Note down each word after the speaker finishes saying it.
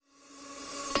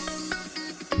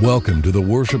Welcome to the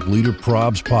Worship Leader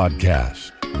Probs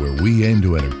podcast, where we aim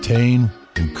to entertain,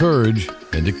 encourage,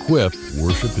 and equip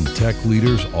worship and tech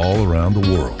leaders all around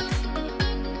the world.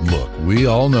 Look, we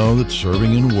all know that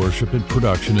serving in worship and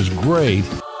production is great,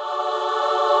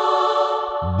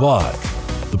 but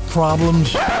the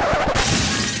problems,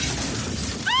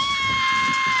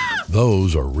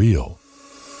 those are real.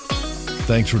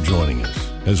 Thanks for joining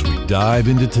us as we dive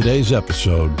into today's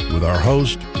episode with our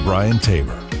host, Brian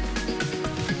Tabor.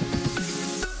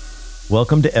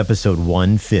 Welcome to episode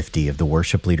 150 of the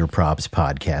Worship Leader Probs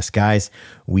podcast. Guys,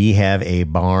 we have a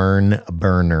barn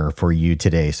burner for you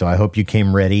today, so I hope you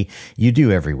came ready. You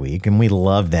do every week, and we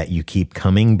love that you keep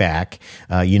coming back.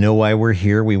 You know why we're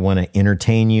here. We want to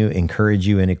entertain you, encourage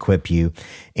you, and equip you.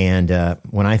 And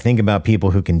when I think about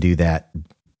people who can do that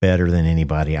better than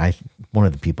anybody, one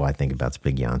of the people I think about is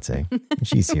Big Yonsei.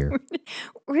 She's here.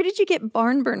 Where did you get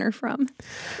barn burner from?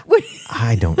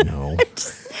 I don't know.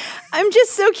 I'm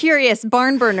just so curious.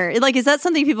 Barn burner. Like, is that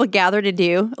something people gather to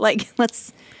do? Like, we're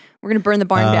going to burn the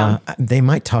barn down. They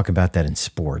might talk about that in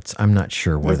sports. I'm not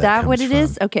sure where that comes from. Is that what it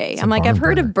is? Okay. I'm like, I've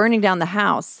heard of burning down the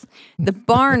house. The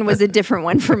barn was a different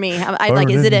one for me.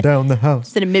 Is it down the house?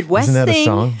 Is it a Midwest Isn't that thing? a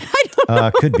song? I don't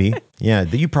know. Could be. Yeah.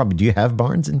 Do you have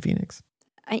barns in Phoenix?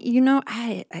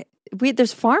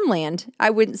 There's farmland. I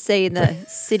wouldn't say in the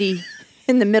city,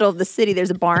 in the middle of the city,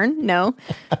 there's a barn. No,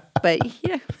 but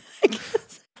yeah.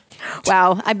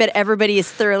 Wow, I bet everybody is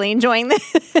thoroughly enjoying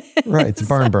this. Right, it's a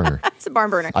barn burner. It's a barn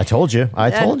burner. I told you.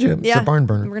 It's a barn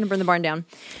burner. We're going to burn the barn down.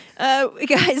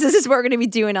 Guys, this is what we're going to be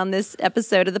doing on this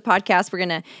episode of the podcast. We're going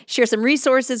to share some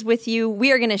resources with you.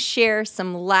 We are going to share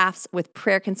some laughs with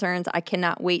prayer concerns. I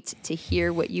cannot wait to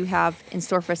hear what you have in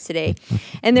store for us today.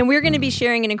 And then we're going to be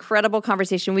sharing an incredible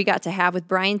conversation we got to have with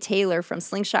Brian Taylor from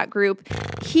Slingshot Group.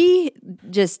 He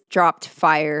just dropped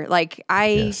fire.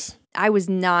 I was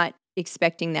not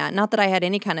expecting that. Not that I had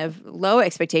any kind of low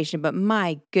expectation, but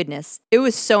my goodness, it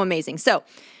was so amazing. So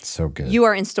good. You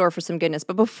are in store for some goodness.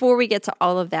 But before we get to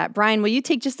all of that, Brian, will you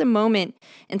take just a moment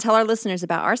and tell our listeners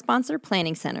about our sponsor,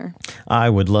 Planning Center? I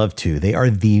would love to. They are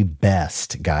the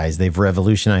best, guys. They've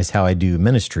revolutionized how I do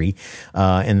ministry,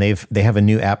 and they have a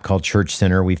new app called Church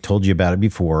Center. We've told you about it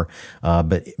before,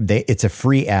 but it's a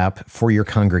free app for your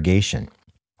congregation.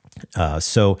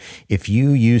 So if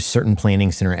you use certain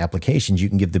Planning Center applications, you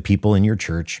can give the people in your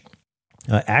church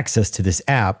access to this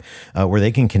app where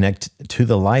they can connect to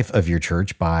the life of your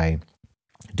church by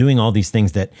doing all these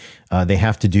things that they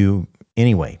have to do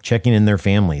anyway, checking in their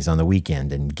families on the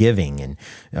weekend and giving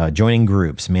and joining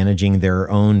groups, managing their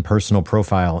own personal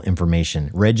profile information,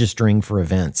 registering for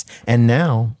events. And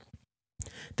now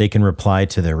they can reply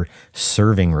to their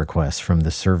serving requests from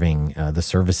the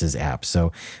services app.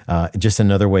 So just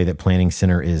another way that Planning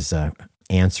Center is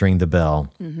answering the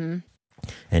bell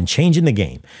and changing the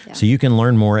game. Yeah. So you can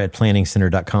learn more at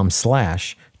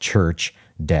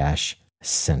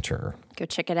planningcenter.com/church-center. Go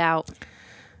check it out.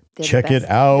 Check it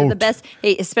out. They're the best.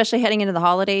 Hey, especially heading into the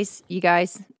holidays, you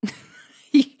guys.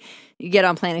 You get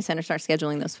on Planning Center, start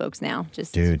scheduling those folks now.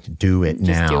 Dude, do it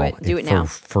now. Do it now.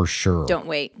 For sure. Don't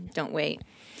wait.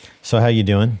 So how you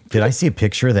doing? Did I see a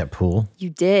picture of that pool? You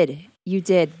did.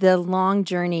 The long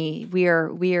journey. We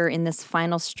are in this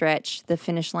final stretch. The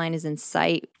finish line is in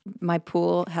sight. My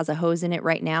pool has a hose in it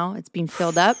right now. It's being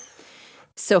filled up.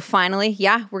 So finally,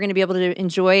 we're going to be able to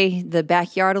enjoy the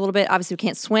backyard a little bit. Obviously, we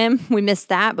can't swim. We missed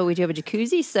that, but we do have a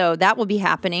jacuzzi, so that will be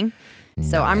happening.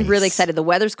 So I'm really excited. The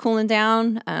weather's cooling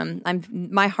down.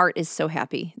 My heart is so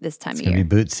happy this time of year. It's going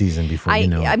to be boot season before you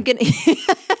know it. I'm going to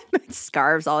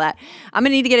scarves, all that. I'm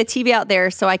going to need to get a TV out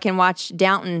there so I can watch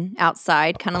Downton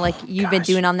outside, kind of like you've been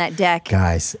doing on that deck.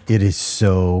 Guys, it is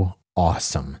so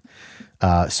awesome.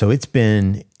 So it's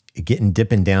been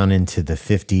dipping down into the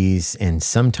 50s and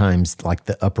sometimes like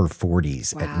the upper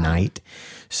 40s at night.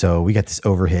 So we got this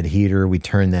overhead heater. We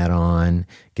turn that on,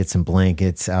 get some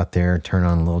blankets out there, turn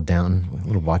on a little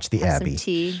Downton, watch the Abbey.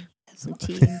 Some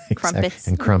tea, crumpets.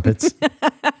 And crumpets.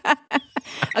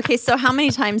 Okay, so how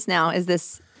many times now is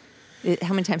this?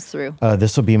 How many times through?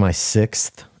 This will be my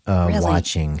sixth Really?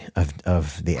 watching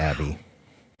of the Abbey.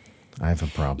 I have a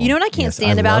problem. You know what I can't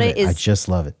stand about it is I just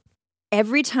love it.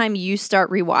 Every time you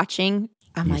start rewatching,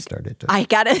 I'm I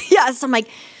gotta, so I'm like,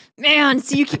 man,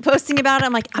 so you keep posting about it.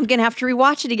 I'm like, I'm going to have to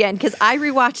rewatch it again because I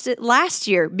rewatched it last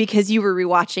year because you were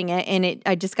rewatching it and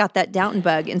I just got that Downton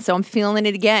bug. And so I'm feeling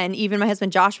it again. Even my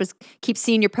husband Josh keeps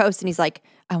seeing your post and he's like,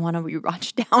 I want to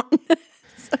rewatch Downton.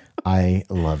 I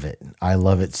love it. I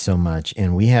love it so much.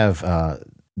 And we have,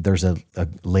 there's a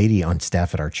lady on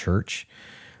staff at our church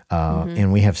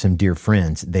and we have some dear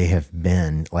friends. They have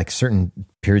been like certain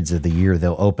periods of the year,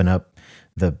 they'll open up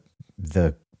the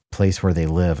place where they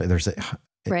live. There's a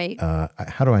Right.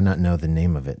 how do I not know the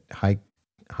name of it? High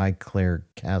Clare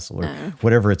Castle or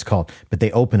whatever it's called. But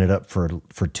they open it up for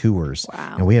tours.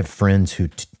 Wow. And we have friends who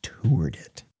toured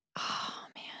it. Oh,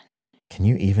 man. Can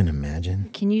you even imagine?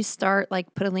 Can you start,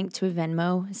 put a link to a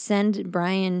Venmo? Send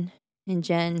Brian and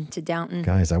Jen to Downton.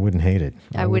 Guys, I wouldn't hate it.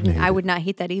 I would not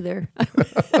hate that either.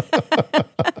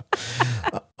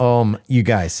 You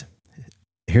guys,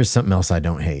 here's something else I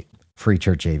don't hate. Free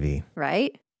Church AV.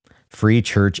 Right? Free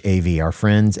Church AV. Our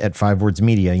friends at Five Words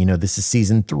Media, this is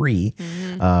season 3.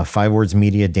 Mm-hmm. Five Words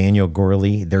Media, Daniel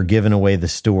Gorley, they're giving away the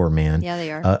store, man. Yeah,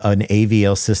 they are. An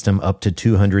AVL system up to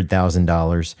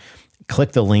 $200,000.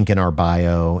 Click the link in our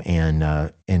bio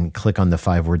and click on the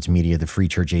Five Words Media, the Free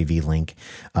Church AV link.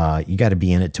 You got to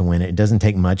be in it to win it. It doesn't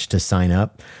take much to sign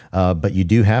up, but you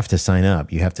do have to sign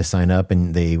up. You have to sign up,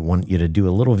 and they want you to do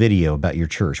a little video about your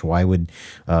church. Why would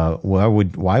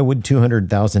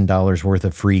 $200,000 worth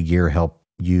of free gear help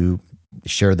you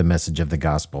share the message of the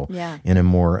gospel in a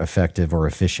more effective or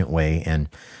efficient way? And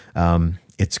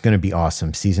it's going to be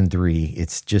awesome. Season 3.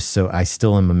 It's just I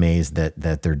still am amazed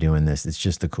that they're doing this. It's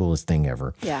just the coolest thing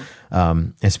ever. Yeah.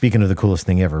 And speaking of the coolest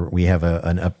thing ever, we have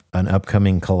an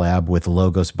upcoming collab with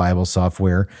Logos Bible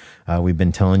Software. We've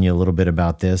been telling you a little bit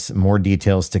about this. More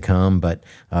details to come, but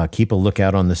keep a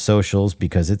lookout on the socials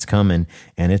because it's coming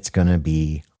and it's going to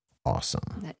be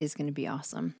awesome. That is going to be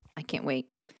awesome. I can't wait.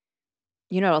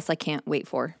 You know what else I can't wait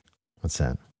for? What's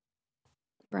that?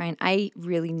 Brian, I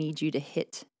really need you to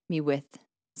hit me with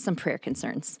some prayer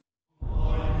concerns.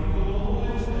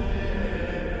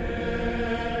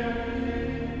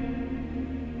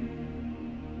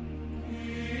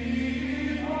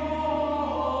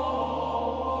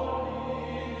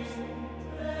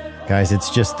 Guys, it's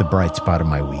just the bright spot of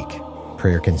my week.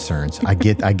 Prayer concerns. I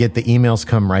get the emails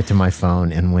come right to my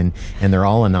phone, and they're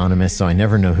all anonymous, so I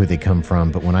never know who they come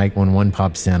from. But when one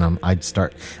pops in, I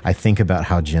think about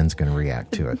how Jen's going to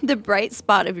react to it. The bright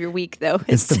spot of your week, though.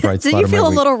 It's the bright spot. Did you of my feel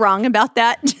a week. little wrong about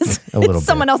that? Just a little it's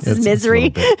someone bit. else's It's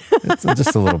misery. It's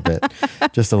just a little bit.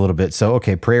 Just a little bit. So,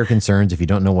 okay, prayer concerns. If you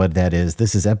don't know what that is,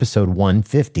 this is episode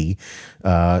 150.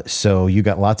 So you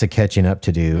got lots of catching up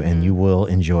to do, and you will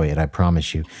enjoy it. I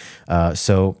promise you.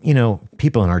 So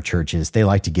people in our churches, they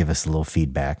like to give us a little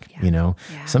feedback. Yeah.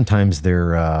 Sometimes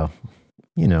they're a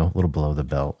little below the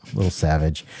belt, a little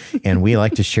savage. And we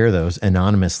like to share those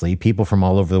anonymously. People from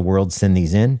all over the world send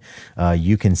these in.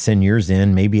 You can send yours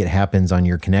in. Maybe it happens on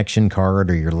your connection card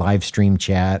or your live stream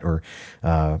chat or,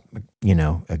 a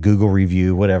Google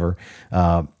review, whatever.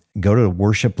 Go to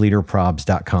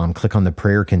worshipleaderprobs.com, click on the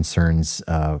prayer concerns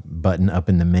button up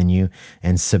in the menu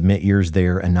and submit yours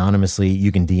there anonymously.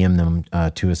 You can DM them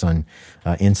to us on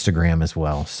Instagram as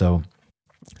well. So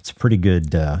it's a pretty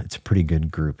good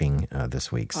grouping this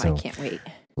week. So I can't wait.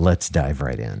 Let's dive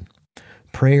right in.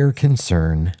 Prayer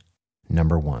concern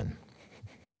number 1.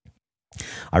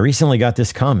 I recently got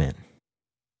this comment,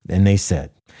 and they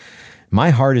said, "My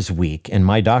heart is weak, and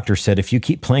my doctor said if you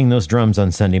keep playing those drums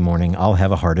on Sunday morning, I'll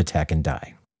have a heart attack and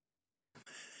die."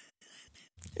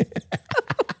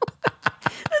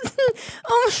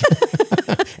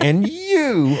 And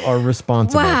you are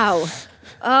responsible. Wow.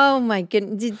 Oh my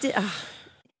goodness.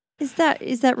 Is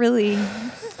that really?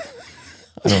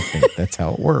 I don't think that's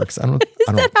how it works. Is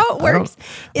that how it works?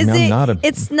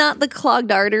 It's not the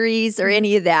clogged arteries or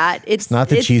any of that. It's not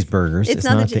the cheeseburgers. It's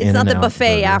not the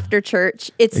buffet burger. after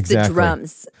church. It's the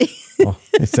drums. Oh,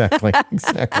 exactly.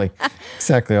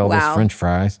 All those French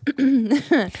fries.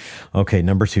 Okay,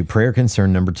 number 2, prayer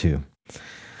concern number 2.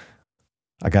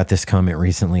 I got this comment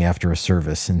recently after a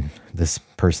service, and this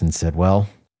person said, "Well,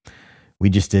 we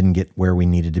just didn't get where we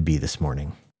needed to be this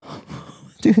morning."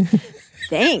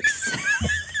 Thanks.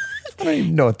 I don't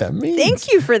even know what that means.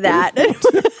 Thank you for that.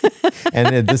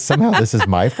 And this is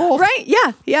my fault? Right?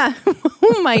 Yeah.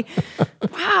 Oh my.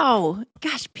 Wow.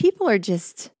 Gosh, people are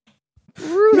just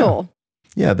brutal.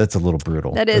 Yeah, that's a little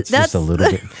brutal. That's just a little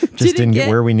bit. Just didn't get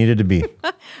where we needed to be.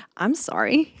 I'm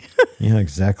sorry. Yeah,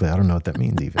 exactly. I don't know what that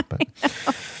means even. But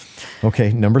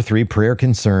okay, number 3, prayer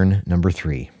concern number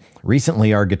 3.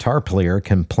 Recently, our guitar player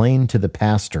complained to the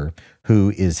pastor,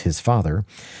 who is his father,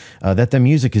 that the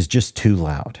music is just too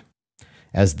loud.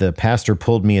 As the pastor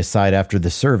pulled me aside after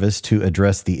the service to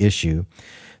address the issue,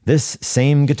 this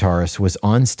same guitarist was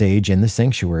on stage in the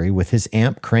sanctuary with his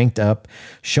amp cranked up,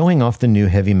 showing off the new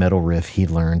heavy metal riff he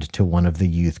learned to one of the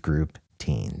youth group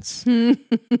teens.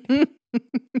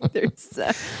 There's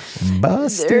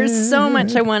so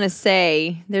much I want to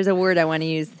say. There's a word I want to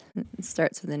use. It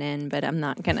starts with an N, but I'm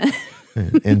not going to.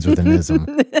 It ends with an ism.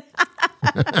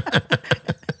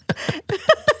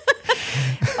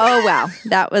 Oh, wow.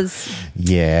 That was...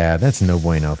 Yeah, that's no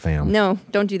bueno, fam. No,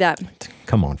 don't do that.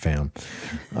 Come on, fam.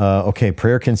 Okay,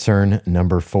 prayer concern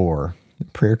number 4.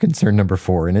 Prayer concern number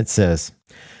 4, and it says,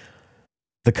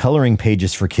 the coloring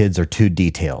pages for kids are too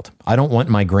detailed. I don't want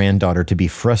my granddaughter to be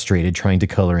frustrated trying to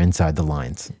color inside the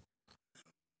lines.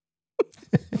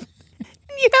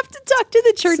 You have to talk to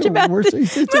the church about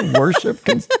this. It's a worship.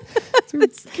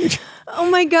 Oh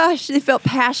my gosh, they felt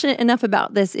passionate enough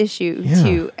about this issue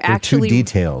to actually too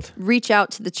detailed. Reach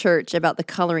out to the church about the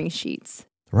coloring sheets.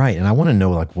 Right, and I want to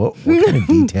know like what kind of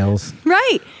details.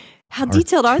 Right. How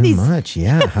detailed are too these? Much,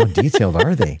 yeah. How detailed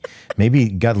are they? Maybe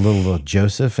got a little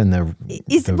Joseph and the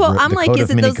I'm like, coat is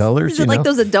of it many colors. Is it like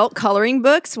those adult coloring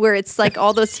books where it's like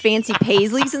all those fancy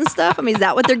paisleys and stuff? I mean, is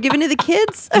that what they're giving to the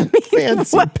kids? I mean,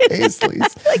 fancy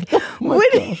paisleys? Like,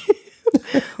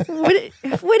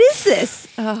 what is this?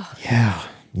 Oh.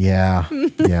 Yeah.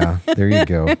 There you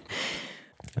go.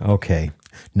 Okay.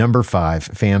 Number 5,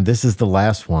 fam. This is the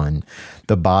last one.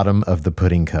 The bottom of the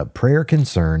pudding cup. Prayer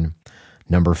concern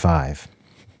number 5.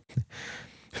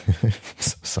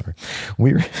 So sorry.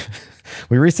 We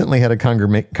recently had a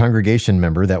congregation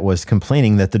member that was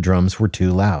complaining that the drums were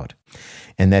too loud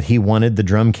and that he wanted the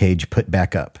drum cage put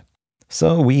back up.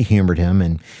 So we humored him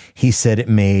and he said it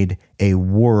made a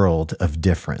world of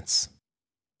difference.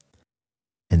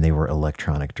 And they were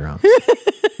electronic drums.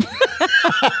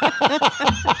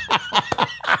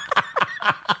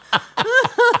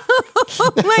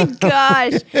 Oh my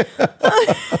gosh.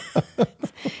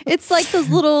 It's like those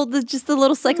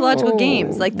little psychological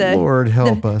games, like the Lord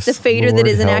help us. The fader Lord that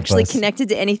isn't actually us. connected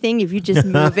to anything. If you just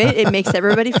move it, it makes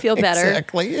everybody feel better.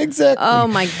 Exactly. Oh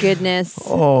my goodness.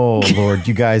 Oh Lord,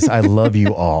 you guys, I love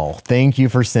you all. Thank you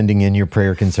for sending in your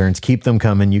prayer concerns. Keep them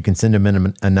coming. You can send them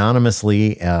in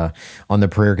anonymously on the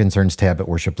prayer concerns tab at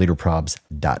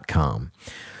worshipleaderprobs.com.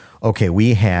 Okay,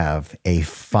 we have a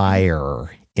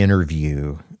fire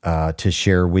interview to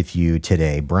share with you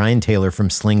today. Brian Taylor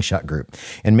from Slingshot Group.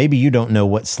 And maybe you don't know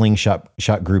what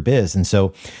Slingshot Group is. And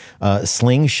so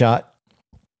Slingshot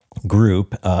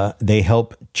Group, they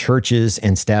help churches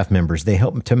and staff members. They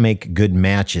help to make good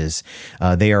matches.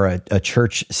 They are a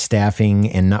church staffing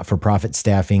and not-for-profit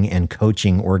staffing and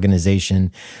coaching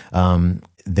organization.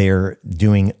 They're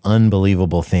doing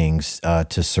unbelievable things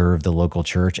to serve the local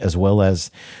church as well as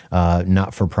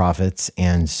not-for-profits.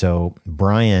 And so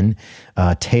Brian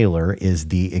Taylor is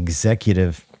the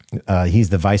executive, he's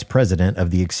the vice president of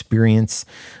the Experience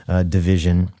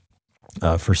Division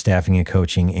for staffing and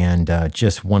coaching, and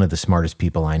just one of the smartest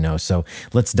people I know. So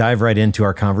let's dive right into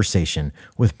our conversation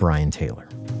with Brian Taylor.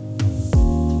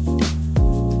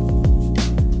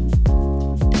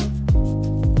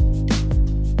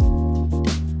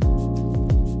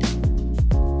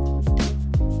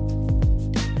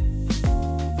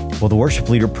 Well, the Worship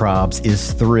Leader Probs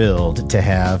is thrilled to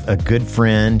have a good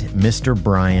friend, Mr.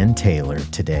 Brian Taylor,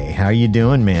 today. How are you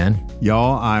doing, man?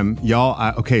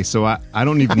 Okay, so I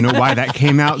don't even know why that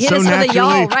came out so naturally. naturally. With a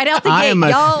y'all right out the gate,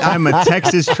 y'all. I'm a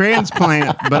Texas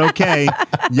transplant, but okay,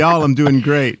 y'all, I'm doing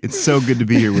great. It's so good to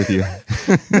be here with you.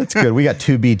 That's good. We got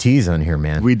 2 BTs on here,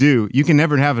 man. We do. You can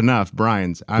never have enough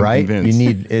Brian's. I'm right? convinced.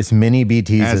 You need as many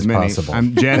BTs as possible.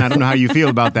 Jen, I don't know how you feel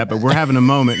about that, but we're having a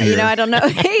moment here. You know, I don't know.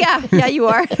 Yeah, you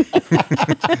are.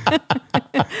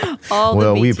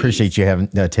 Well, we appreciate you having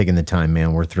taken the time,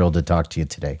 man. We're thrilled to talk to you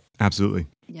today. Absolutely.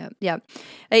 Yep.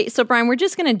 Hey, so Brian, we're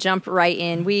just going to jump right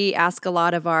in. We ask a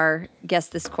lot of our guests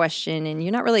this question, and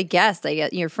you're not really a guest, I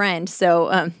guess, you're a friend.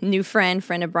 So new friend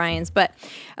of Brian's. But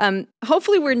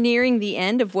hopefully we're nearing the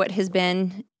end of what has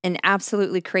been an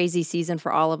absolutely crazy season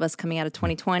for all of us coming out of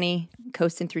 2020,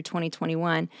 coasting through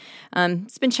 2021.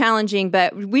 It's been challenging,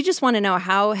 but we just want to know,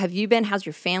 how have you been? How's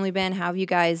your family been? How have you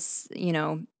guys,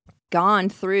 gone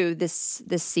through this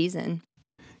season?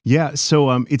 Yeah,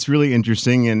 so it's really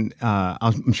interesting, and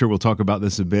I'm sure we'll talk about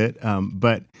this a bit,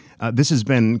 but this has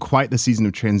been quite the season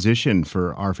of transition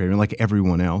for our family, like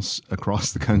everyone else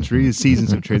across the country.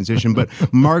 Seasons of transition, but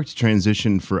marked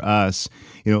transition for us.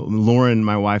 Lauren,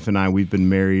 my wife, and I, we've been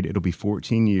married. It'll be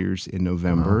 14 years in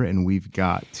November, and we've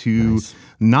got 2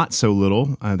 not so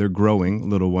little, they're growing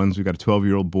little ones. We've got a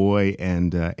 12-year-old boy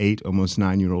and 8, almost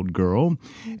 9-year-old girl.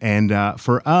 And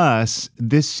for us,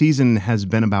 this season has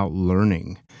been about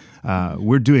learning.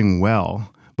 We're doing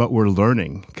well, but we're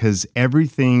learning because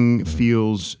everything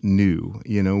feels new.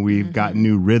 We've got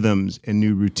new rhythms and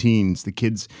new routines. The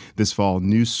kids this fall,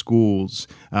 new schools.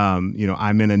 I'm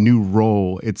in a new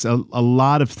role. It's a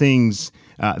lot of things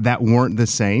that weren't the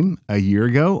same a year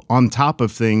ago, on top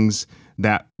of things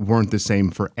that weren't the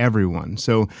same for everyone.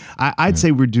 So I'd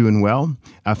say we're doing well,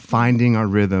 finding our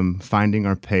rhythm, finding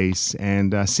our pace,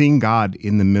 and seeing God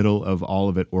in the middle of all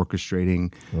of it,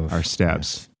 orchestrating our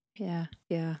steps. Yeah,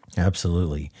 yeah.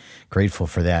 Absolutely. Grateful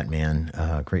for that, man.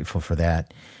 Grateful for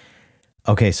that.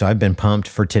 Okay, so I've been pumped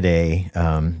for today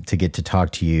to get to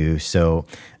talk to you. So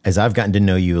as I've gotten to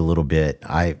know you a little bit,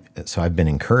 I've been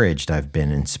encouraged, I've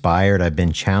been inspired, I've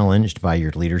been challenged by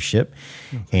your leadership,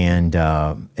 and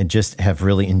just have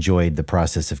really enjoyed the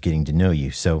process of getting to know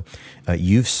you. So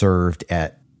you've served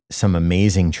at some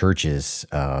amazing churches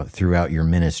throughout your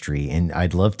ministry, and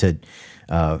I'd love to,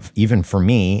 even for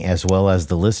me as well as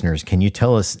the listeners, can you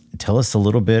tell us a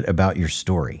little bit about your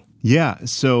story? Yeah.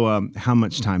 So, how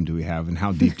much time do we have, and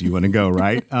how deep do you want to go?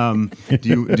 Right?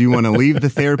 Do you want to leave the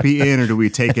therapy in, or do we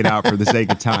take it out for the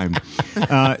sake of time?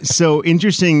 So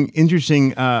interesting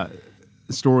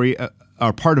story.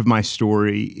 Or part of my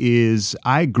story is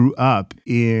I grew up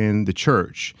in the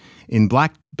church, in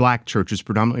black churches,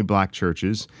 predominantly black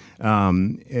churches,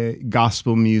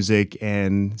 gospel music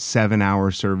and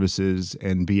 7-hour services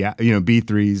and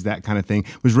B3s, that kind of thing.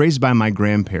 Was raised by my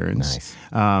grandparents.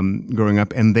 Nice. Growing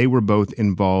up, and they were both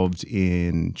involved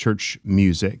in church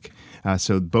music.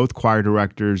 So both choir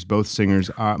directors, both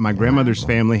singers. My grandmother's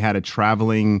family had a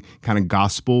traveling kind of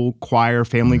gospel choir,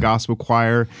 family gospel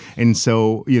choir. And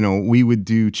so, we would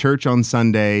do church on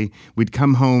Sunday. We'd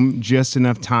come home just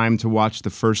enough time to watch the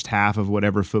first half of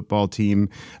whatever football team,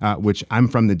 which I'm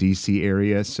from the D.C.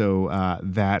 area. So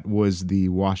that was the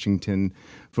Washington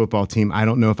football team. I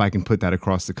don't know if I can put that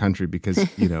across the country because,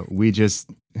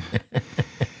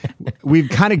 we've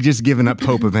kind of just given up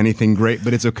hope of anything great,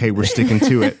 but it's okay. We're sticking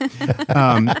to it.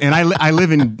 And I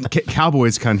live in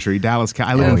Cowboys country, Dallas.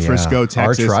 I live in Frisco,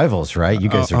 Texas. Arch rivals, right? You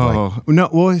guys are no.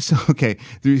 Well, it's okay.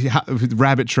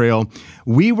 Rabbit Trail.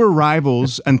 We were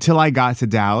rivals until I got to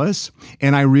Dallas,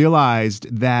 and I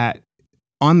realized that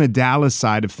on the Dallas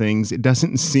side of things, it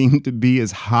doesn't seem to be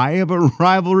as high of a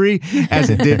rivalry as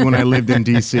it did when I lived in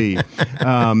D.C.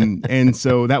 And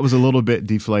so that was a little bit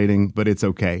deflating, but it's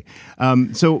okay.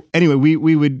 So anyway,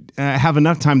 we would have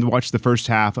enough time to watch the first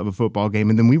half of a football game,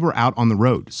 and then we were out on the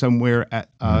road somewhere at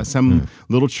some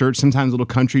little church, sometimes little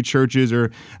country churches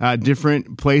or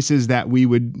different places that we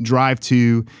would drive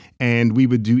to, and we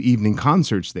would do evening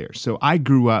concerts there. So I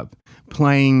grew up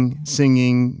playing,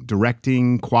 singing,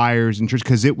 directing choirs in church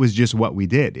because it was just what we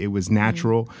did. It was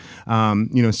natural.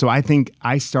 So I think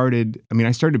I started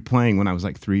playing when I was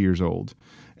like 3 years old.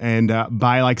 And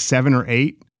by like 7 or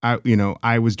 8,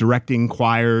 I was directing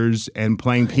choirs and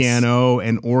playing piano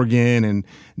and organ and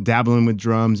dabbling with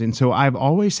drums. And so I've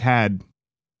always had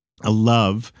a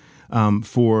love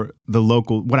for the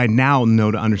local, what I now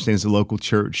know to understand is the local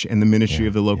church and the ministry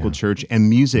of the local church and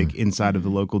music inside of the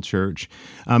local church.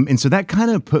 And so that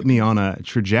kind of put me on a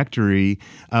trajectory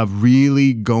of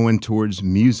really going towards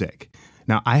music.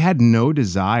 Now, I had no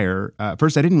desire.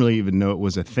 First, I didn't really even know it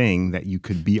was a thing that you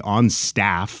could be on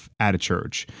staff at a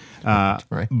church.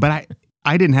 Right. But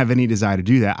I didn't have any desire to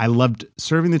do that. I loved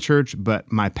serving the church,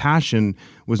 but my passion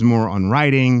was more on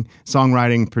writing,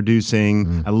 songwriting,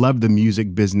 producing. I loved the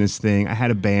music business thing. I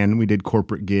had a band. We did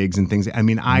corporate gigs and things. I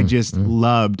mean, I just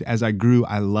loved, as I grew,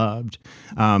 I loved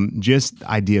just the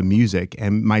idea of music.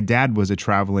 And my dad was a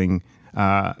traveling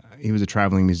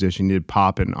musician. He did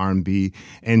pop and R&B.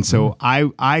 And so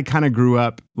I kind of grew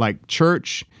up like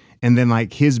church, and then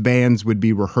like his bands would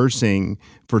be rehearsing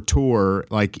for tour,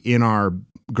 like in our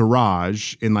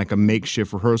garage in like a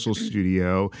makeshift rehearsal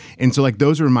studio. And so like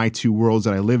those were my two worlds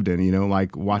that I lived in,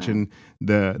 like watching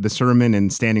the sermon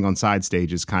and standing on side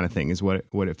stages kind of thing is what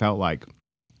it felt like.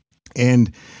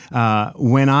 And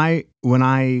when I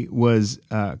was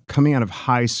coming out of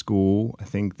high school, I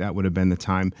think that would have been the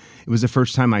time, it was the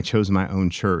first time I chose my own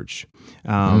church.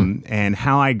 And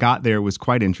how I got there was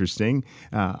quite interesting.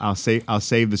 I'll save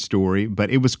the story, but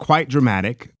it was quite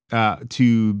dramatic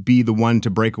to be the one to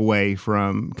break away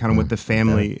from kind of what the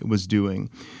family was doing.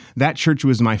 That church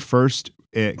was my first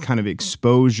kind of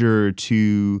exposure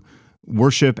to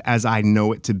worship as I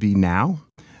know it to be now.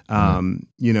 And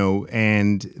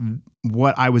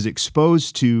what I was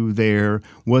exposed to there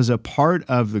was a part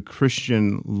of the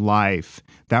Christian life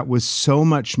that was so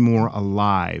much more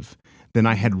alive than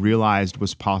I had realized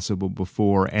was possible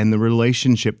before. And the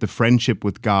relationship, the friendship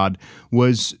with God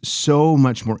was so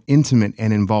much more intimate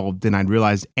and involved than I'd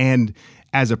realized. And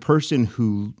as a person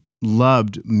who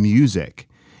loved music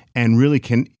and really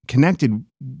connected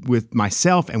with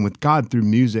myself and with God through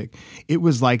music, it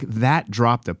was like that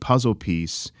dropped a puzzle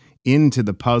piece into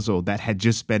the puzzle that had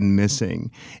just been missing.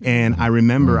 And I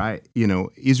remember,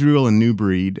 Israel and New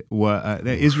Breed,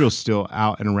 Israel's still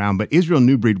out and around, but Israel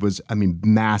New Breed was,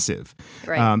 massive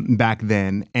back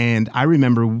then. And I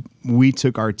remember we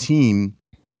took our team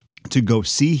to go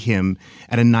see him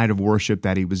at a night of worship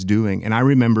that he was doing. And I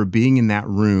remember being in that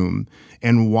room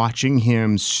and watching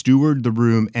him steward the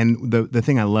room. And the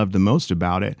thing I loved the most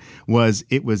about it was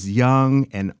young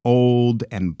and old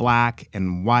and black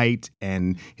and white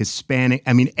and Hispanic.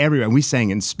 Everywhere. We sang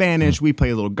in Spanish. We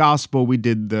played a little gospel. We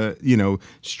did the,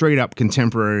 straight up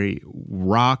contemporary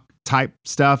rock type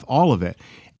stuff, all of it.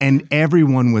 And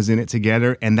everyone was in it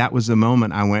together. And that was the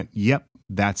moment I went, yep,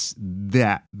 that's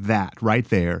that right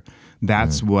there.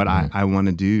 That's what I want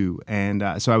to do. And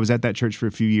so I was at that church for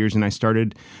a few years, and I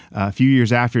started a few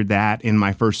years after that in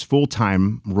my first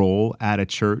full-time role at a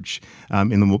church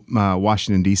in the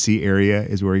Washington, D.C. area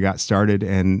is where we got started.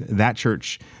 And that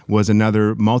church was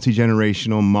another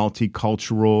multi-generational,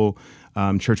 multicultural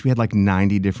church. We had like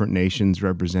 90 different nations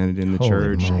represented in the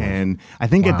church. Moly. And I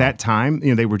think at that time,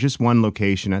 they were just one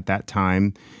location at that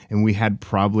time. And we had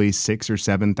probably 6,000 or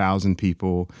 7,000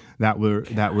 people that were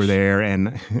there.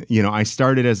 And, I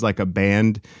started as like a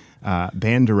band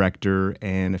director.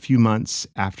 And a few months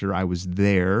after I was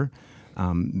there,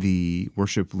 the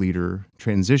worship leader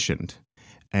transitioned.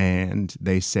 And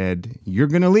they said, "You're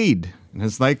going to lead." And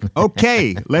it's like,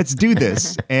 okay, let's do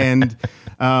this. And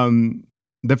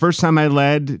the first time I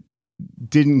led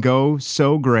didn't go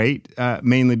so great,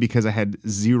 mainly because I had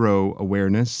zero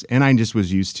awareness, and I just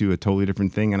was used to a totally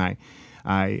different thing. And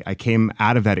I came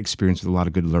out of that experience with a lot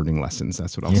of good learning lessons.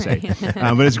 That's what I'll say.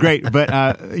 But it's great. But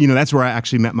that's where I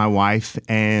actually met my wife,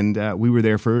 and we were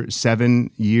there for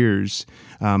 7 years,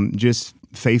 just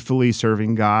faithfully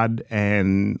serving God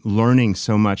and learning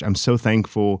so much. I'm so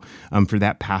thankful for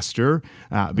that pastor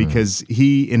because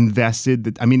he invested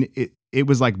that. It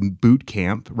was like boot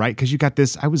camp, right? Because you got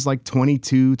this, I was like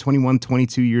 22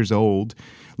 years old,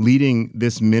 leading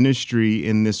this ministry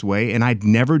in this way. And I'd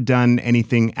never done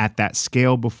anything at that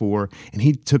scale before. And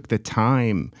he took the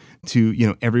time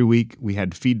to, every week we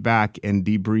had feedback and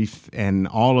debrief and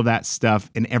all of that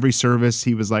stuff. In every service,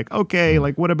 he was like, okay,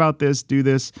 like, what about this? Do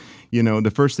this.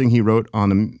 The first thing he wrote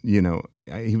on him,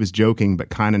 he was joking, but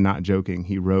kind of not joking.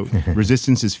 He wrote,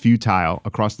 "Resistance is futile,"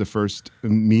 across the first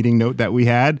meeting note that we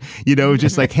had.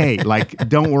 Just like, hey, like,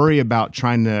 don't worry about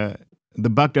trying to, the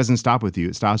buck doesn't stop with you.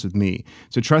 It stops with me.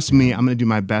 So trust me, I'm going to do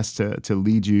my best to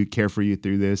lead you, care for you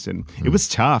through this. And it was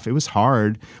tough. It was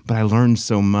hard, but I learned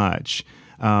so much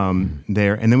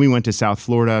there. And then we went to South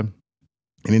Florida.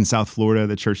 And in South Florida,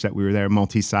 the church that we were there,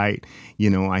 multi-site,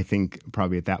 I think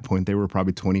probably at that point, there were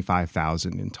probably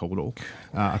 25,000 in total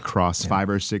across 5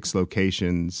 or 6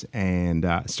 locations, and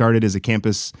started as a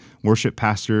campus worship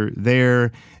pastor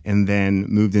there, and then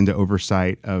moved into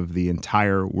oversight of the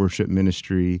entire worship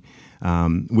ministry,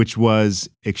 which was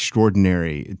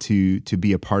extraordinary to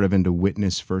be a part of and to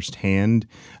witness firsthand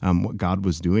what God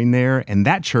was doing there. And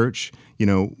that church,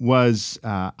 was,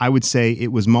 I would say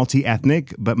it was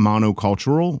multi-ethnic, but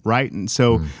monocultural, right? And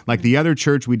so like the other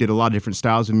church, we did a lot of different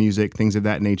styles of music, things of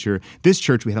that nature. This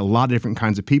church, we had a lot of different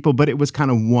kinds of people, but it was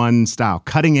kind of one style,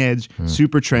 cutting edge,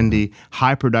 super trendy,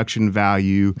 high production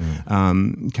value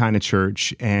kind of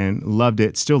church, and loved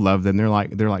it. Still love them. They're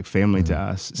like family to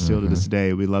us still to this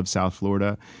day. We love South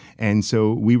Florida. And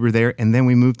so we were there, and then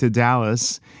we moved to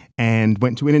Dallas and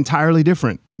went to an entirely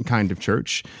different kind of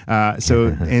church. So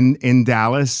in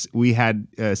Dallas, we had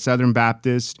a Southern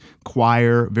Baptist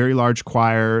choir, very large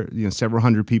choir, several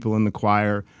hundred people in the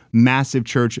choir, massive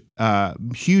church,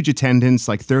 huge attendance,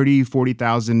 like 30,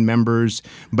 40,000 members,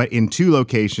 but in 2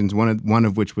 locations, one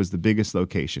of which was the biggest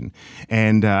location.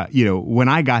 And, when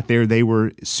I got there, they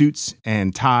were suits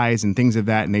and ties and things of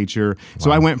that nature.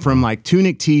 So I went from like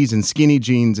tunic tees and skinny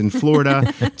jeans in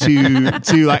Florida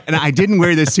to like, and I didn't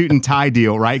wear the suit and tie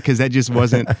deal, right? Because that just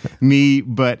wasn't me,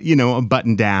 but, a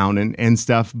button down and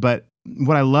stuff. But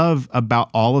what I love about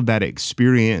all of that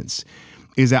experience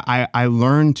is that I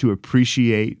learned to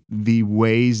appreciate the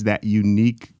ways that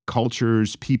unique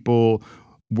cultures, people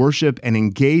worship and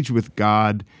engage with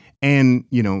God. And,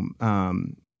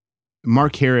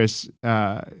 Mark Harris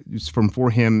from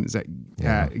For Him is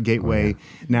at Gateway.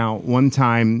 Now, one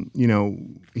time,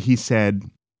 he said,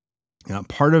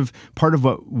 part of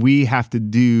what we have to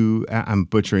do, I'm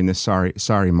butchering this,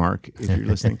 sorry, Mark, if you're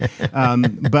listening.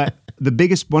 But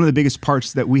one of the biggest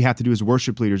parts that we have to do as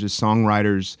worship leaders, as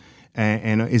songwriters,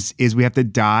 and is we have to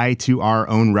die to our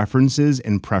own references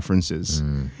and preferences.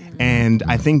 And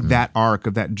I think that arc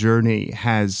of that journey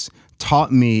has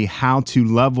taught me how to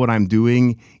love what I'm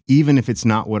doing, even if it's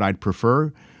not what I'd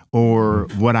prefer or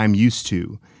what I'm used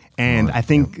to. And I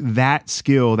think that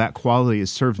skill, that quality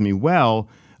has served me well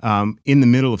in the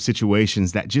middle of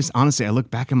situations that just, honestly, I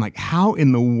look back, I'm like, how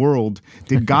in the world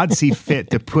did God see fit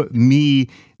to put me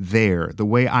there, the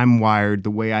way I'm wired,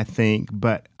 the way I think?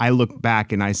 But I look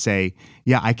back and I say,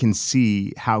 yeah, I can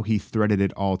see how he threaded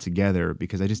it all together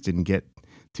because I just didn't get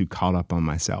too caught up on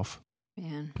myself.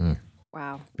 Man.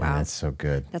 Wow. Man, that's so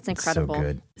good. That's incredible. So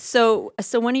good.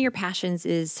 So one of your passions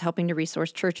is helping to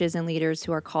resource churches and leaders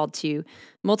who are called to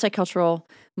multicultural,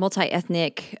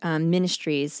 multi-ethnic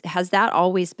ministries. Has that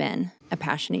always been a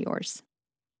passion of yours?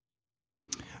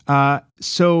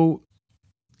 So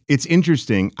it's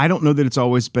interesting. I don't know that it's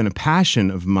always been a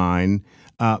passion of mine,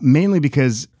 mainly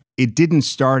because it didn't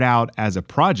start out as a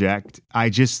project. I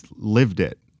just lived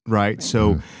it, right?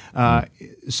 So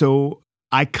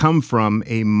I come from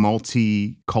a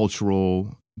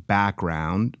multicultural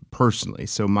background personally.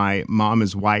 So my mom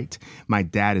is white, my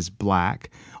dad is black.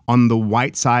 On the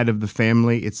white side of the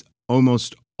family, it's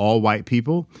almost all white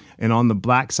people. And on the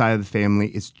black side of the family,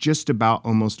 it's just about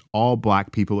almost all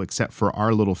black people, except for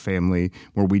our little family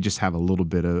where we just have a little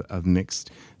bit of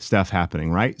mixed stuff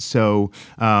happening, right? So,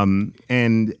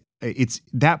 and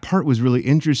that part was really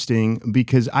interesting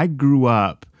because I grew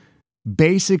up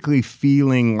basically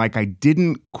feeling like I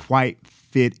didn't quite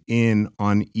fit in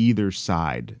on either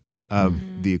side of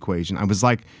the equation. I was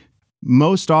like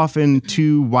most often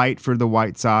too white for the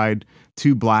white side,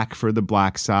 too black for the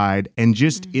black side, and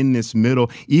just in this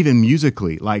middle, even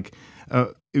musically, like,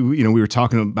 we were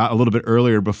talking about a little bit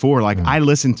earlier before, like I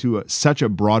listen to such a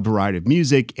broad variety of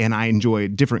music and I enjoy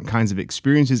different kinds of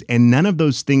experiences, and none of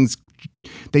those things,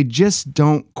 they just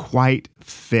don't quite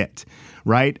fit,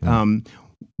 right?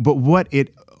 But what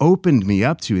it opened me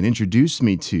up to and introduced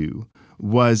me to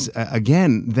was,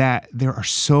 again, that there are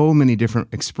so many different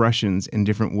expressions in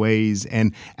different ways.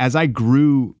 And as I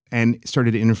grew and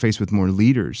started to interface with more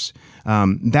leaders,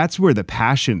 that's where the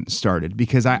passion started,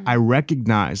 because I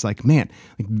recognized, like, man,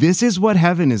 like, this is what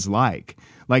heaven is like.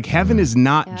 Like, heaven is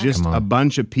not just a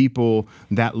bunch of people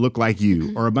that look like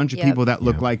you, or a bunch of people that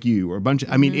look like you, or a bunch of,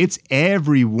 I mean, it's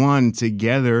everyone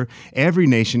together, every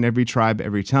nation, every tribe,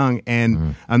 every tongue.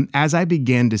 And as I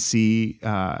began to see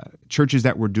churches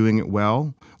that were doing it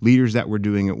well, leaders that were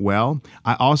doing it well,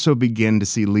 I also began to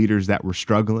see leaders that were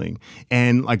struggling,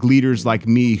 and like leaders like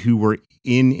me who were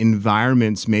in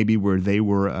environments maybe where they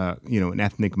were, an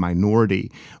ethnic minority,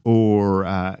 or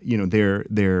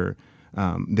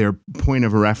their point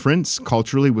of reference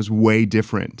culturally was way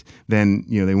different than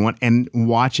they want. And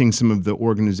watching some of the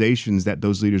organizations that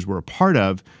those leaders were a part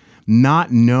of,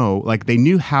 they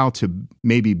knew how to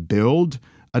maybe build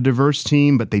a diverse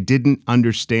team, but they didn't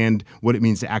understand what it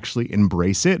means to actually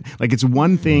embrace it. Like, it's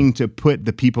one thing to put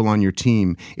the people on your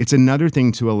team. It's another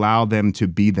thing to allow them to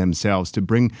be themselves, to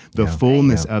bring the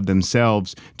fullness of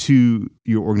themselves to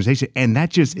your organization. And that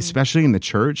just, especially in the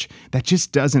church, that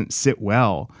just doesn't sit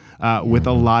well with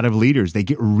a lot of leaders. They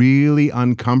get really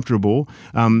uncomfortable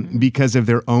because of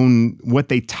their own, what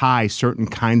they tie certain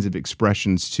kinds of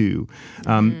expressions to.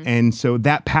 And so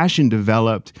that passion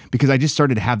developed because I just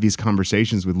started to have these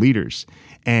conversations with leaders,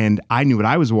 and I knew what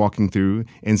I was walking through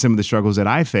and some of the struggles that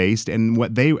I faced, and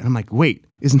I'm like, wait,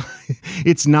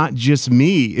 it's not just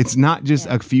me. It's not just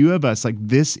a few of us. Like,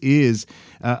 this is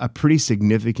a pretty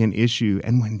significant issue,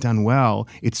 and when done well,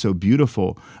 it's so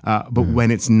beautiful. But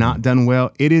when it's not done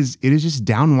well, it is just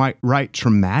downright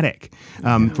traumatic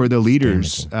for the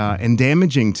leaders and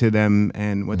damaging to them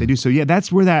and what they do. So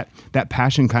that's where that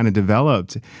passion kind of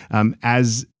developed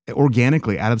as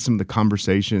organically out of some of the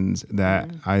conversations that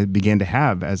I began to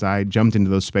have as I jumped into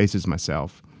those spaces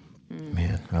myself.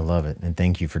 Man, I love it. And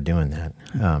thank you for doing that.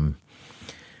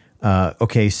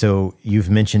 Okay, so you've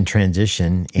mentioned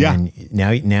transition, and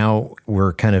now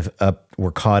we're kind of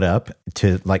we're caught up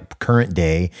to like current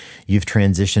day. You've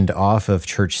transitioned off of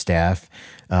church staff.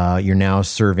 You're now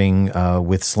serving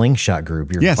with Slingshot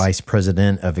Group. You're Vice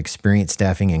President of Experience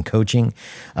Staffing and Coaching.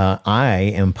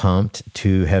 I am pumped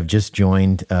to have just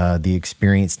joined the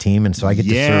Experience team, and so I get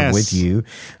to serve with you.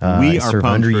 We are pumped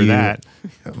under for that.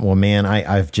 Well, man,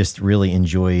 I've just really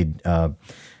enjoyed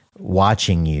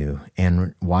watching you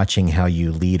and watching how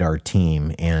you lead our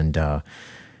team. And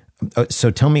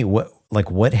so tell me,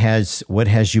 what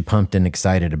has you pumped and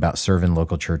excited about serving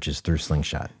local churches through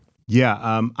Slingshot?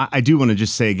 Yeah, I do want to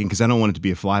just say again, because I don't want it to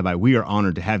be a flyby, we are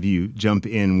honored to have you jump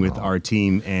in with our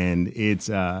team, and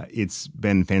it's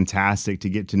been fantastic to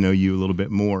get to know you a little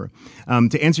bit more.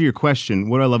 To answer your question,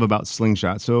 what do I love about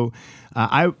Slingshot? So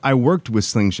I worked with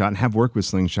Slingshot and have worked with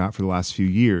Slingshot for the last few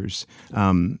years.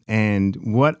 And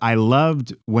what I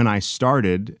loved when I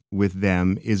started with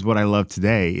them is what I love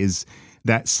today, is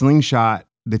that Slingshot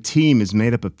the team is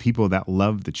made up of people that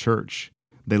love the church.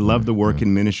 They love the work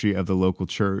and ministry of the local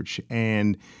church.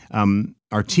 And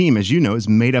our team, as you know, is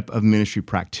made up of ministry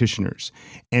practitioners.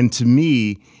 And to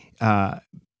me,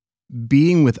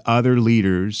 being with other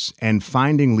leaders and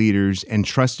finding leaders and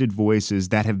trusted voices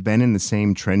that have been in the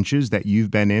same trenches that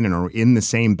you've been in and are in the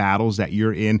same battles that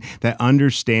you're in, that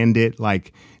understand it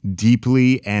like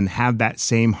deeply and have that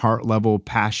same heart level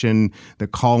passion, the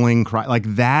calling cry,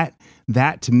 like that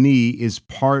to me is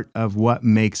part of what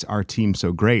makes our team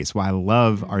so great. It's why I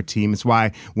love our team. It's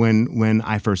why when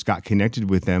I first got connected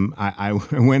with them, I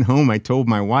went home, I told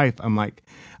my wife, I'm like,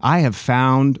 I have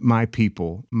found my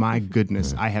people. My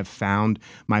goodness, I have found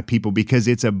my people, because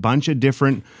it's a bunch of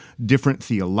different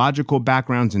theological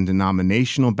backgrounds and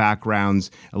denominational backgrounds,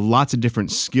 lots of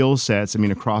different skill sets. I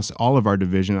mean, across all of our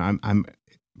division, I'm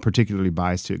particularly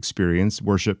biased to experience,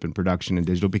 worship and production and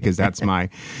digital, because that's my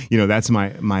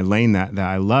lane that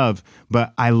I love.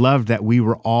 But I love that we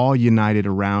were all united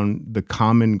around the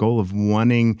common goal of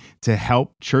wanting to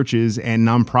help churches and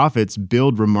nonprofits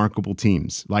build remarkable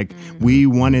teams. Like we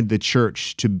wanted the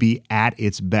church to be at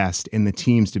its best and the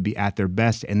teams to be at their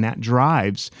best. And that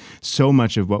drives so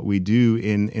much of what we do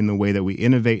in the way that we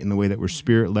innovate, in the way that we're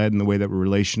spirit-led, in the way that we're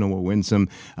relational, we're winsome.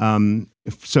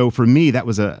 So for me, that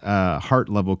was a heart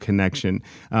level connection.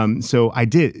 So I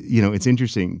did, it's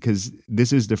interesting because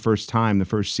this is the first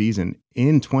season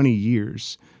in 20 years.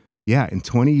 Yeah, in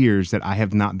 20 years that I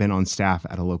have not been on staff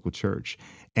at a local church.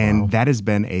 And that has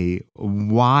been a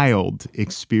wild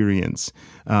experience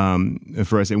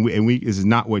for us. And we this is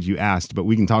not what you asked, but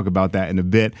we can talk about that in a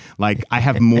bit. Like I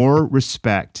have more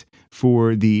respect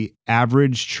for the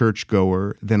average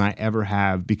churchgoer than I ever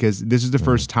have, because this is the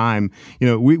first time,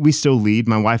 we still lead.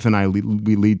 My wife and I,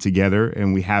 we lead together,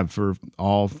 and we have for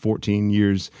all 14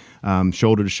 years,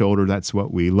 shoulder to shoulder. That's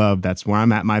what we love. That's where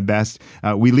I'm at my best.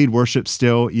 We lead worship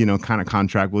still, kind of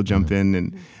contract. We'll jump in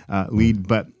and lead.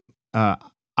 But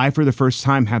I, for the first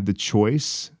time, have the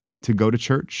choice to go to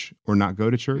church or not go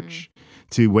to church,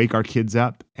 to wake our kids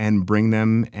up and bring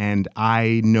them. And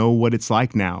I know what it's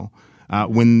like now.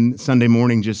 When Sunday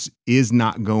morning just is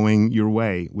not going your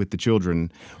way with the children,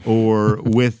 or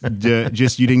with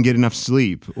just you didn't get enough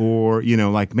sleep, or,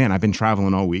 man, I've been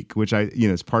traveling all week, which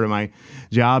is part of my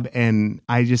job. And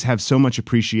I just have so much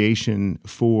appreciation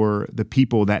for the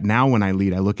people that now when I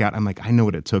lead, I look out, I'm like, I know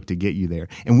what it took to get you there.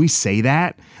 And we say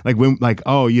that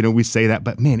we say that,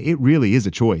 but man, it really is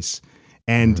a choice.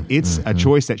 And it's a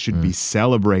choice that should be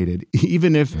celebrated,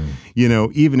 even if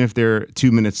they're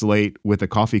 2 minutes late with a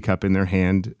coffee cup in their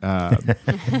hand,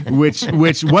 which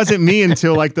wasn't me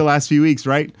until like the last few weeks,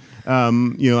 right?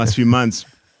 Last few months.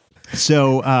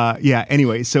 So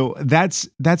anyway, so that's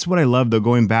what I love though.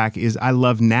 Going back is I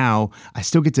love now I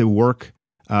still get to work.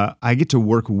 I get to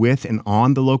work with and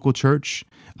on the local church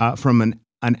from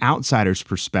an outsider's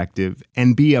perspective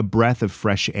and be a breath of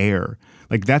fresh air.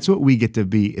 Like that's what we get to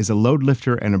be, is a load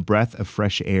lifter and a breath of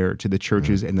fresh air to the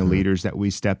churches and the leaders that we